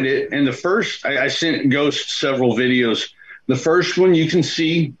recorded it. And I sent Ghost several videos. The first one you can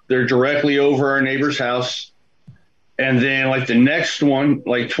see, they're directly over our neighbor's house. And then like the next one,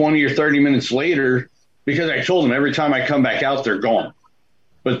 like 20 or 30 minutes later, because I told them every time I come back out, they're gone.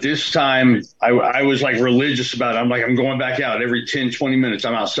 But this time I was like religious about it. I'm like, I'm going back out every 10, 20 minutes.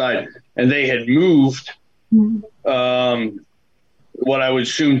 I'm outside. And they had moved what I would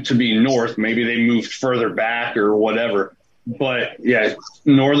assume to be north. Maybe they moved further back or whatever. But yeah,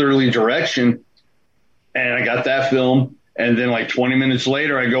 northerly direction. And I got that film. And then like 20 minutes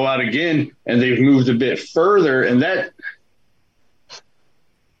later, I go out again, and they've moved a bit further. And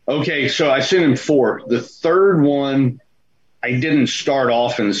so I sent him 4. The third one, I didn't start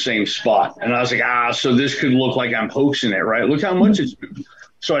off in the same spot. And I was like, so this could look like I'm hoaxing it, right? Look how much it's moved.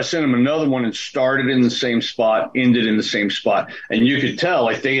 So I sent him another one and started in the same spot, ended in the same spot. And you could tell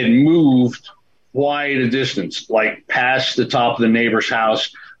like they had moved quite a distance, like past the top of the neighbor's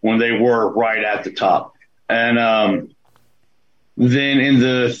house when they were right at the top. And then in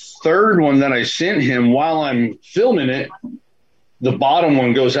the third one that I sent him, while I'm filming it, the bottom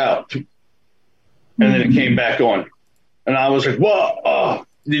one goes out. And then it came back on. And I was like, whoa,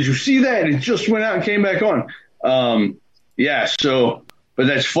 did you see that? It just went out and came back on. But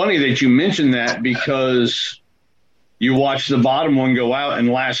that's funny that you mentioned that, because you watched the bottom one go out, and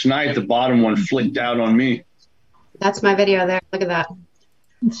last night the bottom one flicked out on me. That's my video there. Look at that.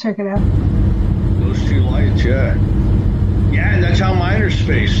 Let's check it out. Those two lights, yeah. Yeah, and that's how mine are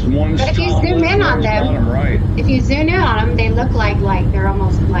spaced. One's but if you top, zoom in on them, bottom right. If you zoom in on them, they look like they're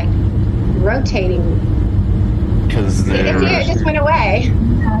almost like rotating. Because you can see it just went away.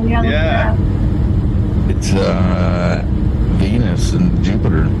 Yeah. It's Venus and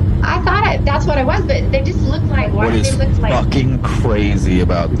Jupiter. I thought that's what it was, but they just look like. What is fucking crazy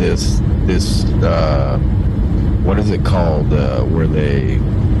about this? What is it called? Where they?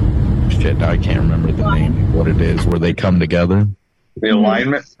 Shit, I can't remember the name of what it is. Where they come together? The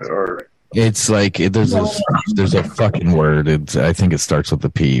alignment, or it's like there's a fucking word. I think it starts with a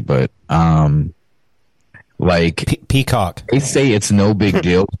P, but like peacock. They say it's no big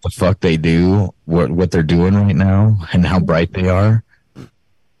deal what the fuck they do, what they're doing right now, and how bright they are.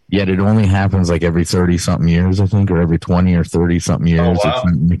 Yet it only happens like every 30-something years, I think, or every 20 or 30-something years. Oh,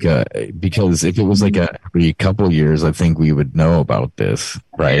 wow. Because if it was like every couple years, I think we would know about this,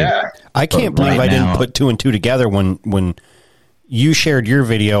 right? Yeah. I can't believe I didn't put 2 and 2 together when you shared your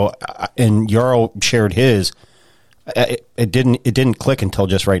video and Yarl shared his. It didn't click until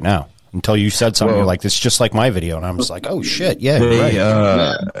just right now. Until you said something, you're like, "It's just like my video," and I'm just like, "Oh shit, yeah."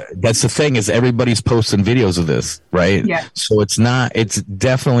 That's the thing, is everybody's posting videos of this, right? Yeah. So it's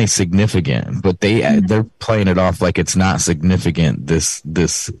definitely significant, but they're playing it off like it's not significant.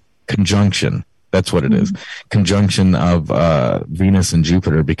 This conjunction, that's what it is. Conjunction of Venus and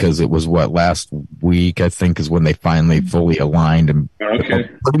Jupiter, because it was last week, I think, is when they finally fully aligned and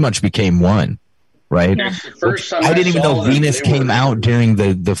pretty much became one. Right? Yeah. First time I didn't even know Venus came out during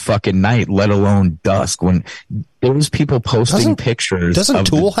the fucking night, let alone dusk. When there was people posting pictures. Doesn't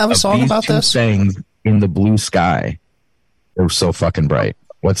Tool have a song about this? Things in the blue sky. They were so fucking bright.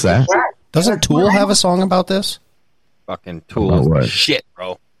 What's that? Doesn't Tool have a song about this? Fucking Tool. Shit,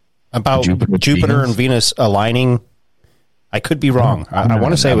 bro. About Jupiter and Venus aligning. I could be wrong. I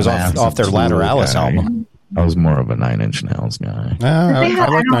want to say it was off their Lateralis album. I was more of a 9 Inch Nails guy. I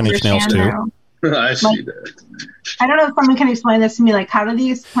like 9 Inch Nails too. I see that. I don't know if someone can explain this to me. Like, how do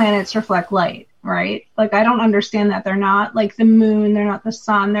these planets reflect light, right? Like, I don't understand that. They're not like the moon. They're not the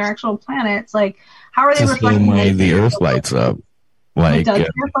sun. They're actual planets. Like, how are they reflecting light? The Earth lights up. Like, does the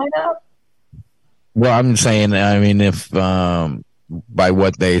Earth light up? Well, I'm saying, I mean, if by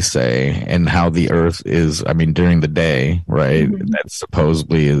what they say and how the Earth is, I mean, during the day, right? That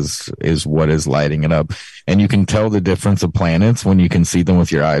supposedly is what is lighting it up, and you can tell the difference of planets when you can see them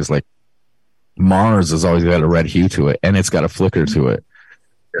with your eyes. Like Mars has always got a red hue to it, and it's got a flicker to it.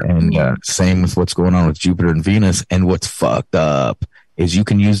 And same with what's going on with Jupiter and Venus. And what's fucked up is you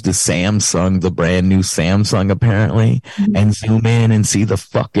can use the brand new Samsung apparently, and zoom in and see the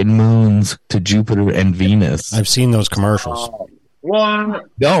fucking moons to Jupiter and Venus. I've seen those commercials.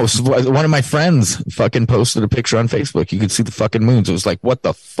 No, so one of my friends fucking posted a picture on Facebook. You could see the fucking moons. It was like, what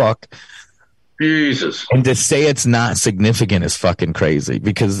the fuck? Jesus. And to say it's not significant is fucking crazy,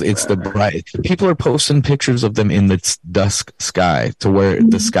 because it's the bright. People are posting pictures of them in the dusk sky to where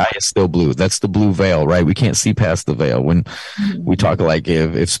the sky is still blue. That's the blue veil, right? We can't see past the veil. When we talk like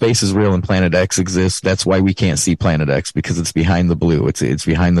if space is real and Planet X exists, that's why we can't see Planet X, because it's behind the blue. It's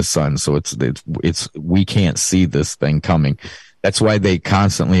behind the sun. So it's we can't see this thing coming. That's why they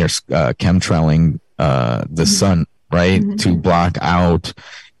constantly are chemtrailing the sun, right? To block out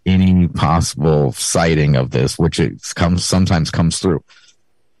any possible sighting of this, which sometimes comes through.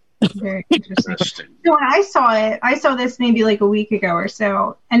 Very interesting. So when I saw this maybe like a week ago or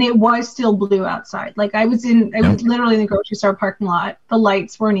so, and it was still blue outside. Like I was literally in the grocery store parking lot. The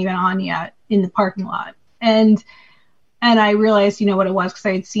lights weren't even on yet in the parking lot. And I realized, what it was, because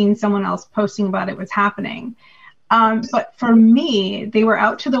I had seen someone else posting about it was happening. But for me, they were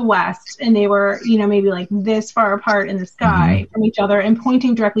out to the west, and they were, maybe like this far apart in the sky from each other and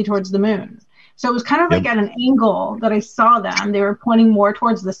pointing directly towards the moon. So it was kind of like at an angle that I saw them. They were pointing more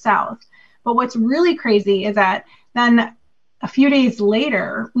towards the south. But what's really crazy is that then a few days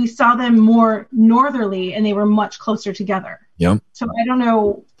later, we saw them more northerly, and they were much closer together. Yep. So I don't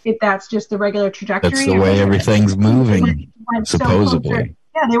know if that's just the regular trajectory. That's the way everything's moving, supposedly.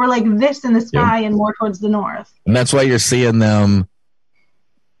 Yeah, they were like this in the sky and more towards the north. And that's why you're seeing them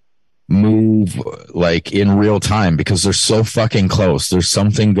move like in real time, because they're so fucking close. There's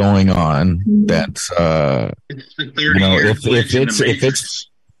something going on that's if it's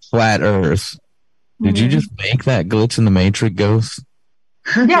flat Earth. Did you just make that glitch in the Matrix, Ghost?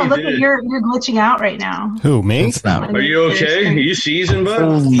 Yeah, look, you're glitching out right now. Who, me? Are you okay? Are you seasoned, bud?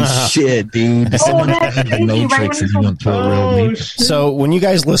 Holy shit, dude! Someone had the Matrix and you went to a real Matrix. So when you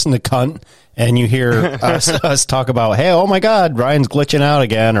guys listen to Cunt and you hear us talk about, hey, oh my God, Ryan's glitching out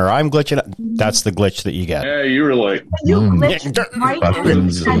again, or I'm glitching out, that's the glitch that you get. Yeah, you were like, you glitched right in.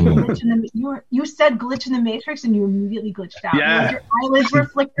 You said glitch in the Matrix, and you immediately glitched out. Yeah. Your eyelids were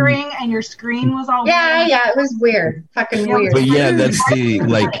flickering, and your screen was all Yeah, it was weird. Fucking weird. But yeah, that's the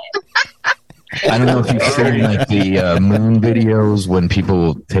like. I don't know if you've seen like the moon videos when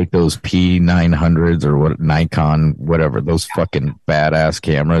people take those P900s or what Nikon, whatever, those fucking badass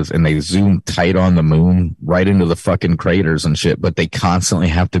cameras, and they zoom tight on the moon right into the fucking craters and shit. But they constantly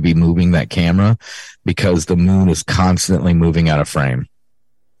have to be moving that camera because the moon is constantly moving out of frame.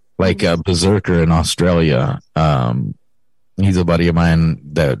 Like Berserker in Australia, he's a buddy of mine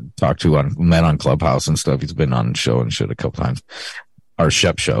that met on Clubhouse and stuff. He's been on show and shit a couple times. Our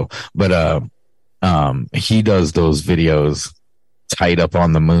Shep show, but he does those videos tight up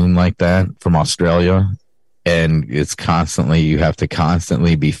on the moon like that from Australia, and it's you have to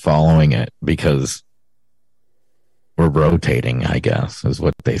constantly be following it because we're rotating, I guess is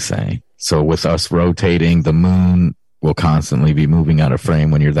what they say. So with us rotating, the moon will constantly be moving out of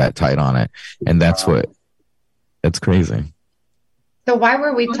frame when you're that tight on it, and that's crazy. So why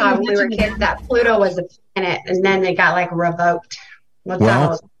were we taught when we were kids that Pluto was a planet, and then they got like revoked?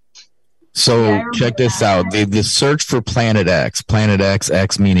 So check this out. The search for Planet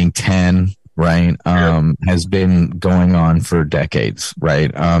X meaning 10, right? Has been going on for decades, right?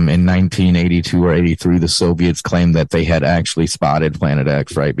 In 1982 or 83, the Soviets claimed that they had actually spotted Planet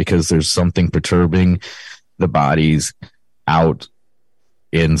X, right? Because there's something perturbing the bodies out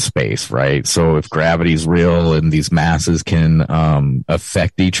in space, right? So if gravity's real and these masses can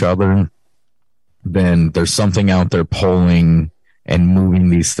affect each other, then there's something out there pulling and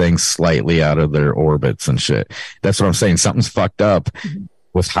moving these things slightly out of their orbits and shit. That's what I'm saying. Something's fucked up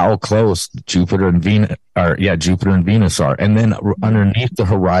with how close Jupiter and Venus are. And then underneath the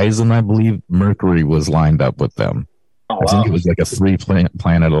horizon, I believe Mercury was lined up with them. Oh, wow. I think it was like a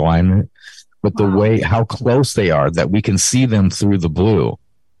 3-planet alignment. But the way, how close they are, that we can see them through the blue.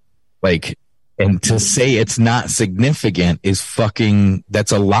 Like, and to say it's not significant is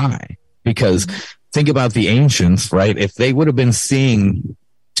that's a lie. Because think about the ancients, right? If they would have been seeing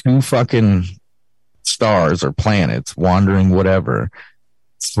 2 fucking stars or planets wandering whatever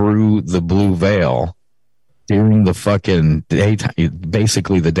through the blue veil, during the fucking daytime,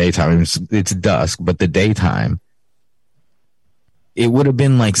 basically the daytime, it's dusk, but the daytime, it would have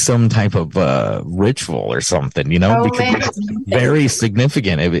been like some type of ritual or something, because it's very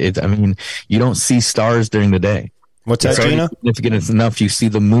significant. I mean, you don't see stars during the day. What's that, Gina? Significant enough you see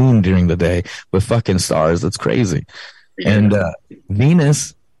the moon during the day with fucking stars. That's crazy. Yeah. And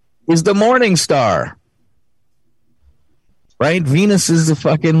Venus is the morning star. Right? Venus is the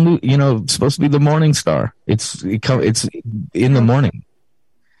fucking, supposed to be the morning star. It's in the morning.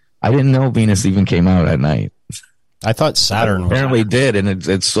 I didn't know Venus even came out at night. I thought Saturn apparently did, and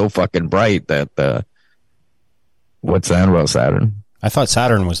it's so fucking bright that what's that about Saturn? I thought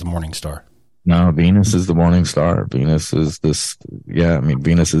Saturn was the morning star. No, Venus is the morning star. Venus is this. Yeah, I mean,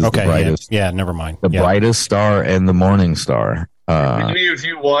 Venus is the brightest. Yeah, never mind. The brightest star and the morning star. Did any of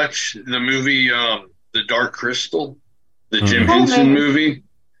you watch the movie The Dark Crystal, the Jim Henson movie?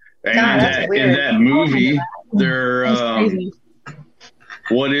 And in that movie, they're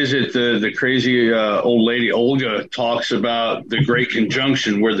what is it? The crazy old lady Olga talks about the Great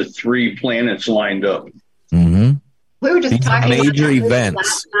Conjunction, where the 3 planets lined up. Mm-hmm. We were just talking major about events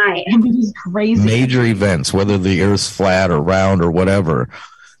last night. This is crazy. Major events, whether the Earth's flat or round or whatever,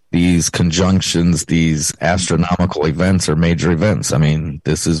 these conjunctions, these astronomical events are major events. I mean,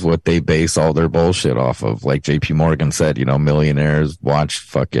 this is what they base all their bullshit off of. Like JP Morgan said, millionaires watch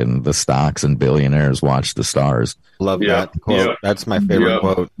fucking the stocks and billionaires watch the stars. Love that quote. Yeah. That's my favorite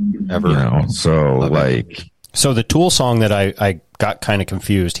quote ever. So the Tool song that I got kind of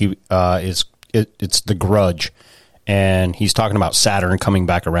confused. It's The Grudge. And he's talking about Saturn coming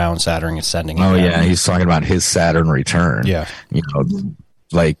back around, Saturn ascending. Oh, yeah. He's talking about his Saturn return. Yeah.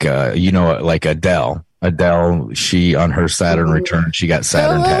 Like Adele. Adele, she, on her Saturn return, she got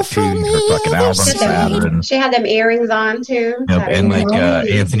Saturn tattooed. Her fucking album, Saturn. She had them earrings on, too. Yep. And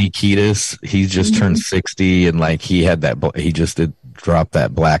Anthony Kiedis, he just turned 60, and he just dropped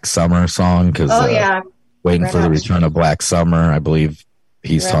that Black Summer song because Waiting for the Return of Black Summer, I believe.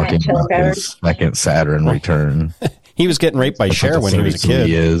 He's talking about his second Saturn return. He was getting raped by Cher when he was a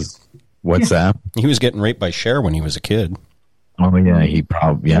kid. What's that? He was getting raped by Cher when he was a kid. Oh, yeah. He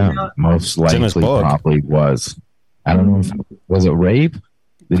probably, most likely probably was. I don't know. Was it rape?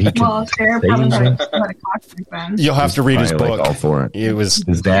 Cher probably had a cock then. You'll have to read his book. All for it. It was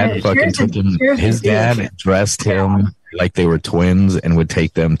his dad fucking took him. His dad dressed him like they were twins and would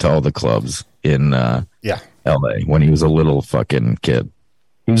take them to all the clubs in L.A. when he was a little fucking kid.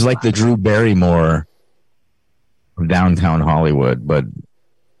 He was like the Drew Barrymore of downtown Hollywood, but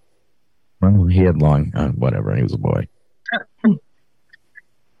he had long, whatever. He was a boy.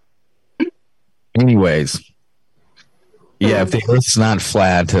 Anyways, if the Earth's not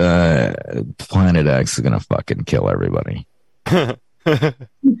flat, Planet X is gonna fucking kill everybody. So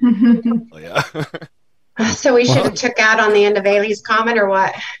we should have took out on the end of Ailey's comment, or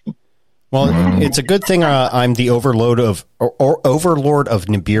what? Well, it's a good thing I'm the overlord of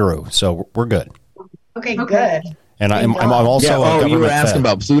Nibiru, so we're good. Okay, good. And I'm also you were asking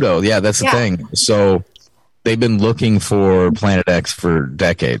about Pluto. Yeah, that's the thing. So they've been looking for Planet X for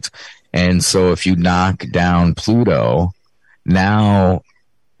decades. And so if you knock down Pluto, now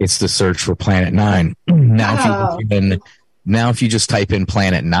it's the search for Planet 9. Now if you just type in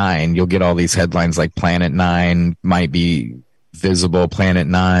Planet 9, you'll get all these headlines like Planet 9 might be visible, Planet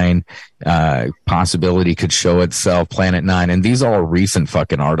 9 possibility could show itself, Planet 9, and these are all recent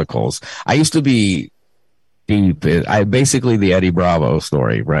fucking articles. I used to be deep basically the Eddie Bravo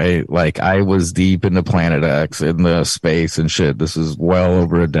story, right? Like I was deep into Planet X in the space and shit. This is well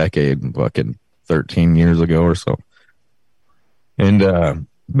over a decade, fucking 13 years ago or so. And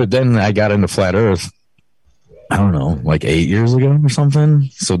but then I got into Flat Earth, I don't know, like 8 years ago or something.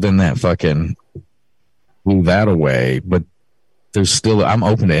 So then that fucking blew that away. But there's still, I'm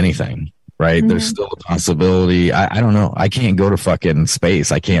open to anything, right? Mm-hmm. There's still a possibility. I don't know. I can't go to fucking space.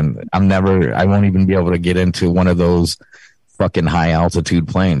 I won't even be able to get into one of those fucking high altitude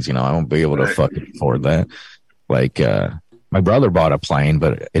planes. I won't be able to fucking afford that. Like, my brother bought a plane,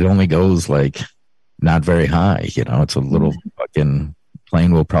 but it only goes like not very high. It's a little fucking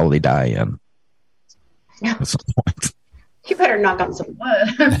plane we'll probably die in. At some point. You better knock on some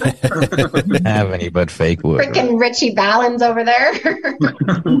wood. Don't have any but fake wood. Freaking Richie Valens over there.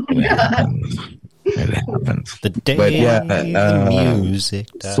 It happens. The day the music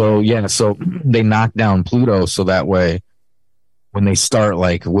died. So they knocked down Pluto so that way when they start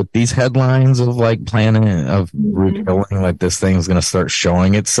like with these headlines of like planet of revealing like this thing's going to start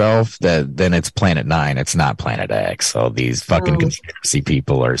showing itself, that then it's Planet 9, it's not Planet X. So these fucking conspiracy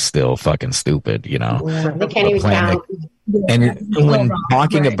people are still fucking stupid, They can't even count. And when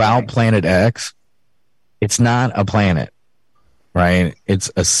talking about Planet X, It's not a planet, right? It's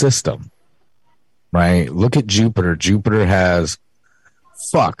a system, right? Look at Jupiter. Jupiter has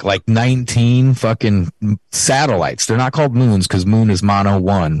like 19 fucking satellites. They're not called moons because moon is mono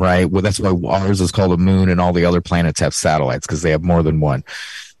one, right? Well, that's why ours is called a moon, and all the other planets have satellites because they have more than one.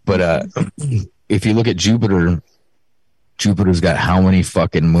 But if you look at Jupiter, Jupiter's got how many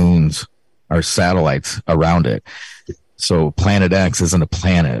fucking moons or satellites around it? So Planet X isn't a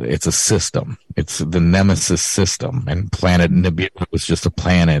planet; it's a system. It's the Nemesis system, and Planet Nibiru is just a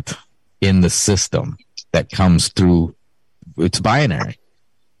planet in the system that comes through. It's binary.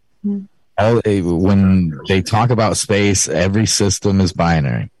 When they talk about space, every system is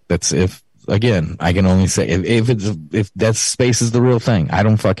binary. That's again, I can only say if that space is the real thing. I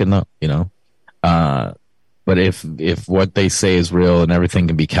don't fucking know, you know. But if what they say is real and everything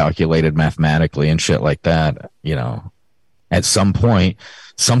can be calculated mathematically and shit like that, you know, at some point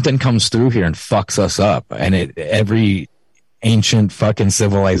something comes through here and fucks us up. And every ancient fucking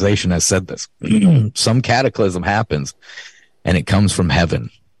civilization has said this. Some cataclysm happens and it comes from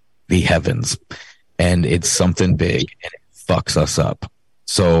heaven. The heavens, and it's something big and it fucks us up.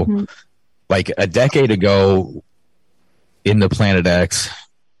 So like a decade ago in the Planet X,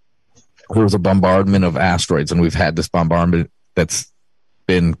 there was a bombardment of asteroids, and we've had this bombardment that's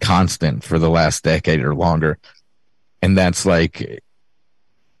been constant for the last decade or longer. And that's like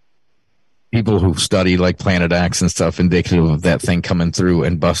people who study like Planet X and stuff, indicative of that thing coming through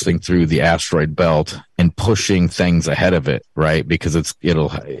and busting through the asteroid belt and pushing things ahead of it, right? Because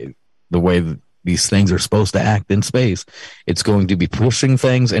the way these things are supposed to act in space, it's going to be pushing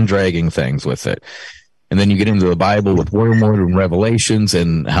things and dragging things with it. And then you get into the Bible with wormwood and Revelations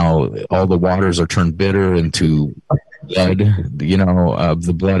and how all the waters are turned bitter into blood. You know,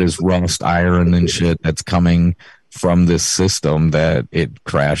 the blood is rust, iron, and shit that's coming from this system that it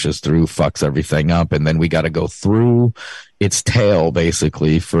crashes through, fucks everything up, and then we got to go through its tail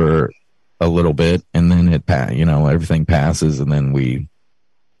basically for a little bit, and then everything passes, and then we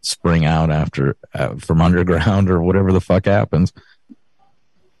spring out after from underground or whatever the fuck happens.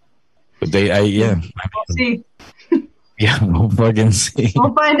 But we'll see. Yeah, we'll fucking see.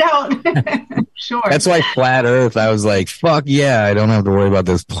 We'll find out. Sure. That's why Flat Earth, I was like, fuck yeah, I don't have to worry about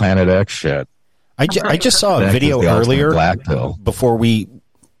this Planet X shit. I just saw a video earlier before we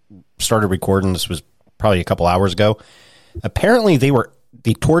started recording. This was probably a couple hours ago. Apparently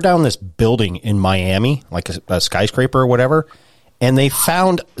they tore down this building in Miami, like a skyscraper or whatever, and they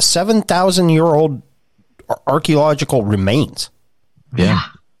found 7,000-year-old archaeological remains. Yeah.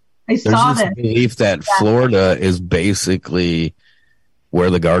 I saw this belief that Florida is basically where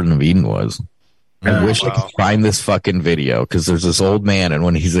the Garden of Eden was. I wish I could find this fucking video because there's this old man, and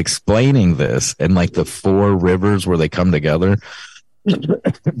when he's explaining this and like the 4 rivers where they come together,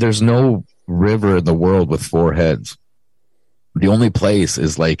 there's no river in the world with 4 heads. The only place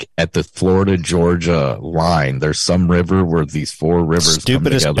is like at the Florida-Georgia line. There's some river where these 4 rivers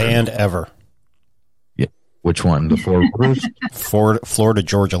Stupidest come together. band ever. Yeah. Which one? The 4 rivers?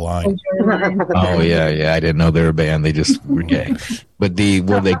 Florida-Georgia line. Oh yeah. I didn't know they were a band. They just were gay. But these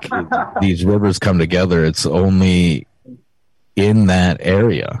rivers come together, it's only in that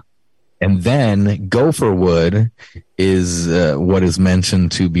area. And then gopher wood is what is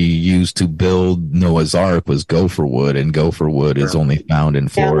mentioned to be used to build Noah's Ark was gopher wood, and gopher wood is only found in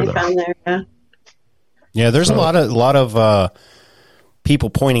Florida. Yeah, there's a lot of people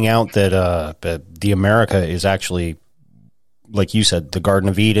pointing out that the America is actually, like you said, the Garden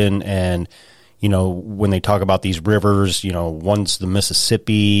of Eden, and you know, when they talk about these rivers, you know, one's the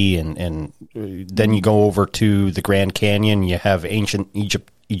Mississippi, and then you go over to the Grand Canyon, you have ancient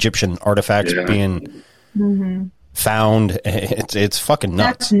Egyptian artifacts being found. It's fucking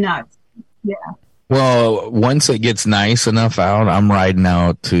nuts. That's nuts. Yeah. Well, once it gets nice enough out, I'm riding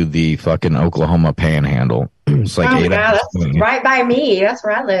out to the fucking Oklahoma Panhandle. It's like that's right by me. That's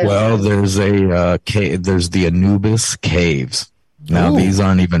where I live. Well, there's there's the Anubis Caves. Now, these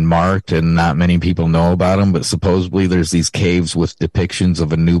aren't even marked, and not many people know about them, but supposedly there's these caves with depictions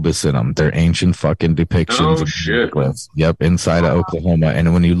of Anubis in them. They're ancient fucking depictions of shit. Anubis. Yep, inside of Oklahoma.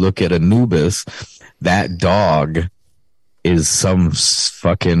 And when you look at Anubis, that dog is some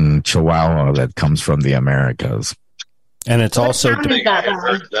fucking chihuahua that comes from the Americas. And it's also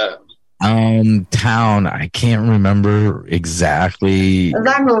town, I can't remember exactly.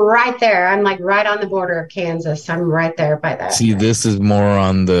 I'm right there. I'm like right on the border of Kansas. I'm right there by that. See, this is more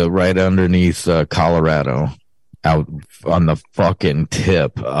on the right underneath Colorado, out on the fucking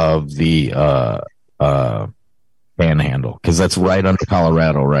tip of the panhandle, because that's right under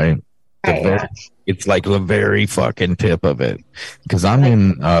Colorado, right? It's like the very fucking tip of it. Because I'm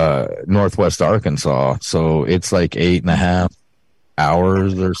in Northwest Arkansas, so it's like 8.5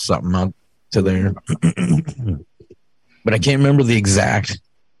 hours or something up to there. But I can't remember the exact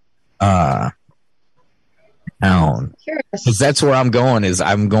town. Because that's where I'm going.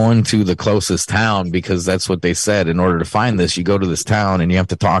 I'm going to the closest town because that's what they said. In order to find this, you go to this town and you have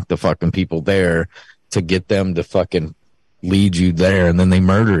to talk to fucking people there to get them to fucking lead you there, and then they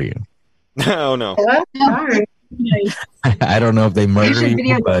murder you. Oh no! I don't know if they murder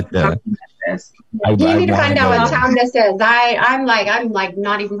you, but you need to find out what town this is. I'm like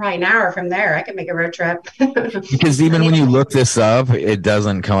not even probably an hour from there. I can make a road trip. Because even when you look this up, it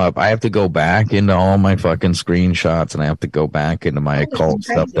doesn't come up. I have to go back into all my fucking screenshots, and I have to go back into my occult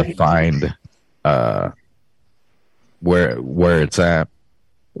stuff to find where it's at.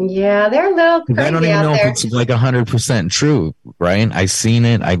 Yeah, they're a little crazy. I don't even know if it's like 100% true, right? I seen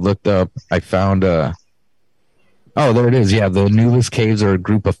it. I looked up. I found oh, there it is. Yeah, the Nubis Caves are a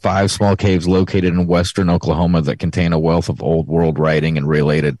group of 5 small caves located in western Oklahoma that contain a wealth of old world writing and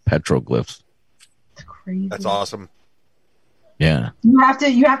related petroglyphs. That's crazy. That's awesome. Yeah. You have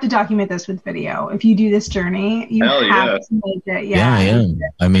to document this with video. If you do this journey, you have to make it. Yeah.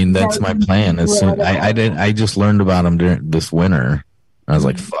 I mean, that's my plan. I just learned about them during this winter. I was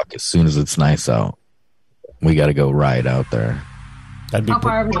like, fuck, as soon as it's nice out, we got to go ride out there. That'd be How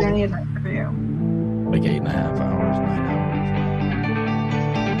far of a journey is that for you? Like 8.5 hours, 9 hours.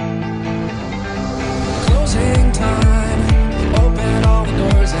 Closing time. Open all the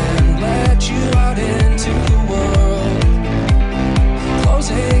doors and let you out into the world.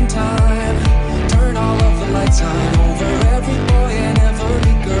 Closing time. Turn all of the lights on over every boy and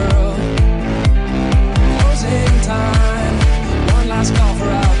every girl. Closing time. Last call for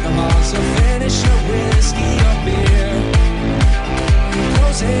alcohol, so finish your whiskey or beer.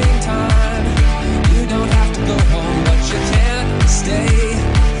 Closing time. You don't have to go home, but you can't stay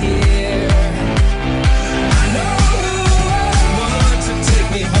here. I know who I want to take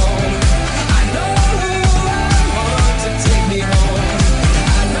me home. I know who I want to take me home.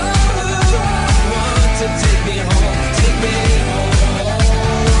 I know who I want to take me home. Take me home.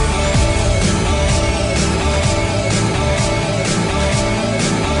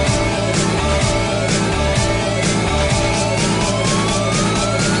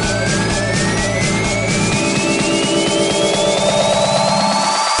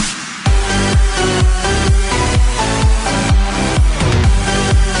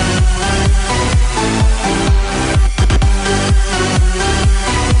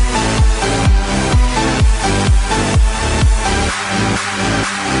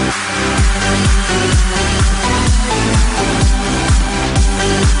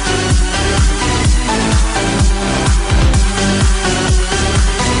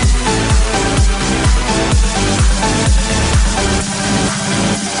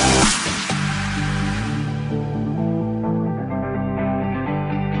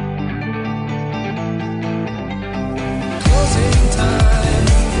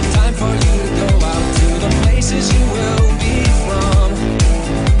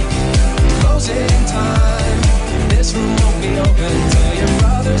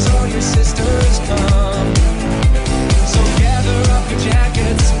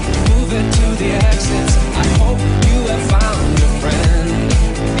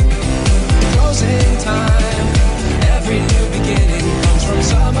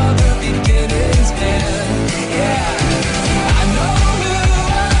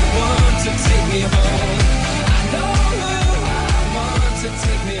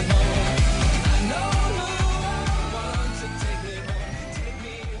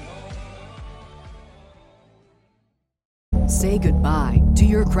 Say goodbye to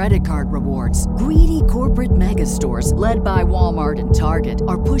your credit card rewards. Greedy corporate mega stores, led by Walmart and Target,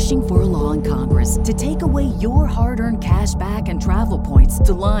 are pushing for a law in Congress to take away your hard-earned cash back and travel points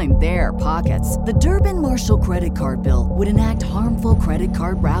to line their pockets. The Durbin-Marshall credit card bill would enact harmful credit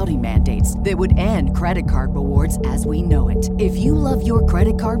card routing mandates that would end credit card rewards as we know it. If you love your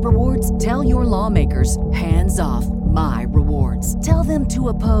credit card rewards, tell your lawmakers, hands off my rewards. Tell them to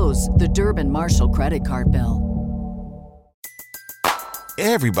oppose the Durbin-Marshall credit card bill.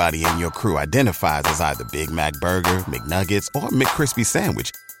 Everybody in your crew identifies as either Big Mac Burger, McNuggets, or McCrispy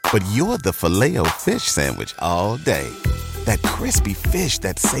Sandwich. But you're the Filet-O-Fish Sandwich all day. That crispy fish,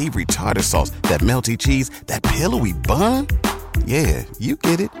 that savory tartar sauce, that melty cheese, that pillowy bun. Yeah, you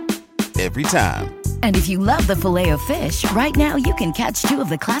get it. Every time. And if you love the Filet-O-Fish, right now you can catch 2 of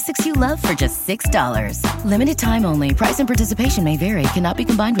the classics you love for just $6. Limited time only. Price and participation may vary. Cannot be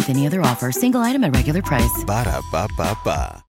combined with any other offer. Single item at regular price. Ba-da-ba-ba-ba.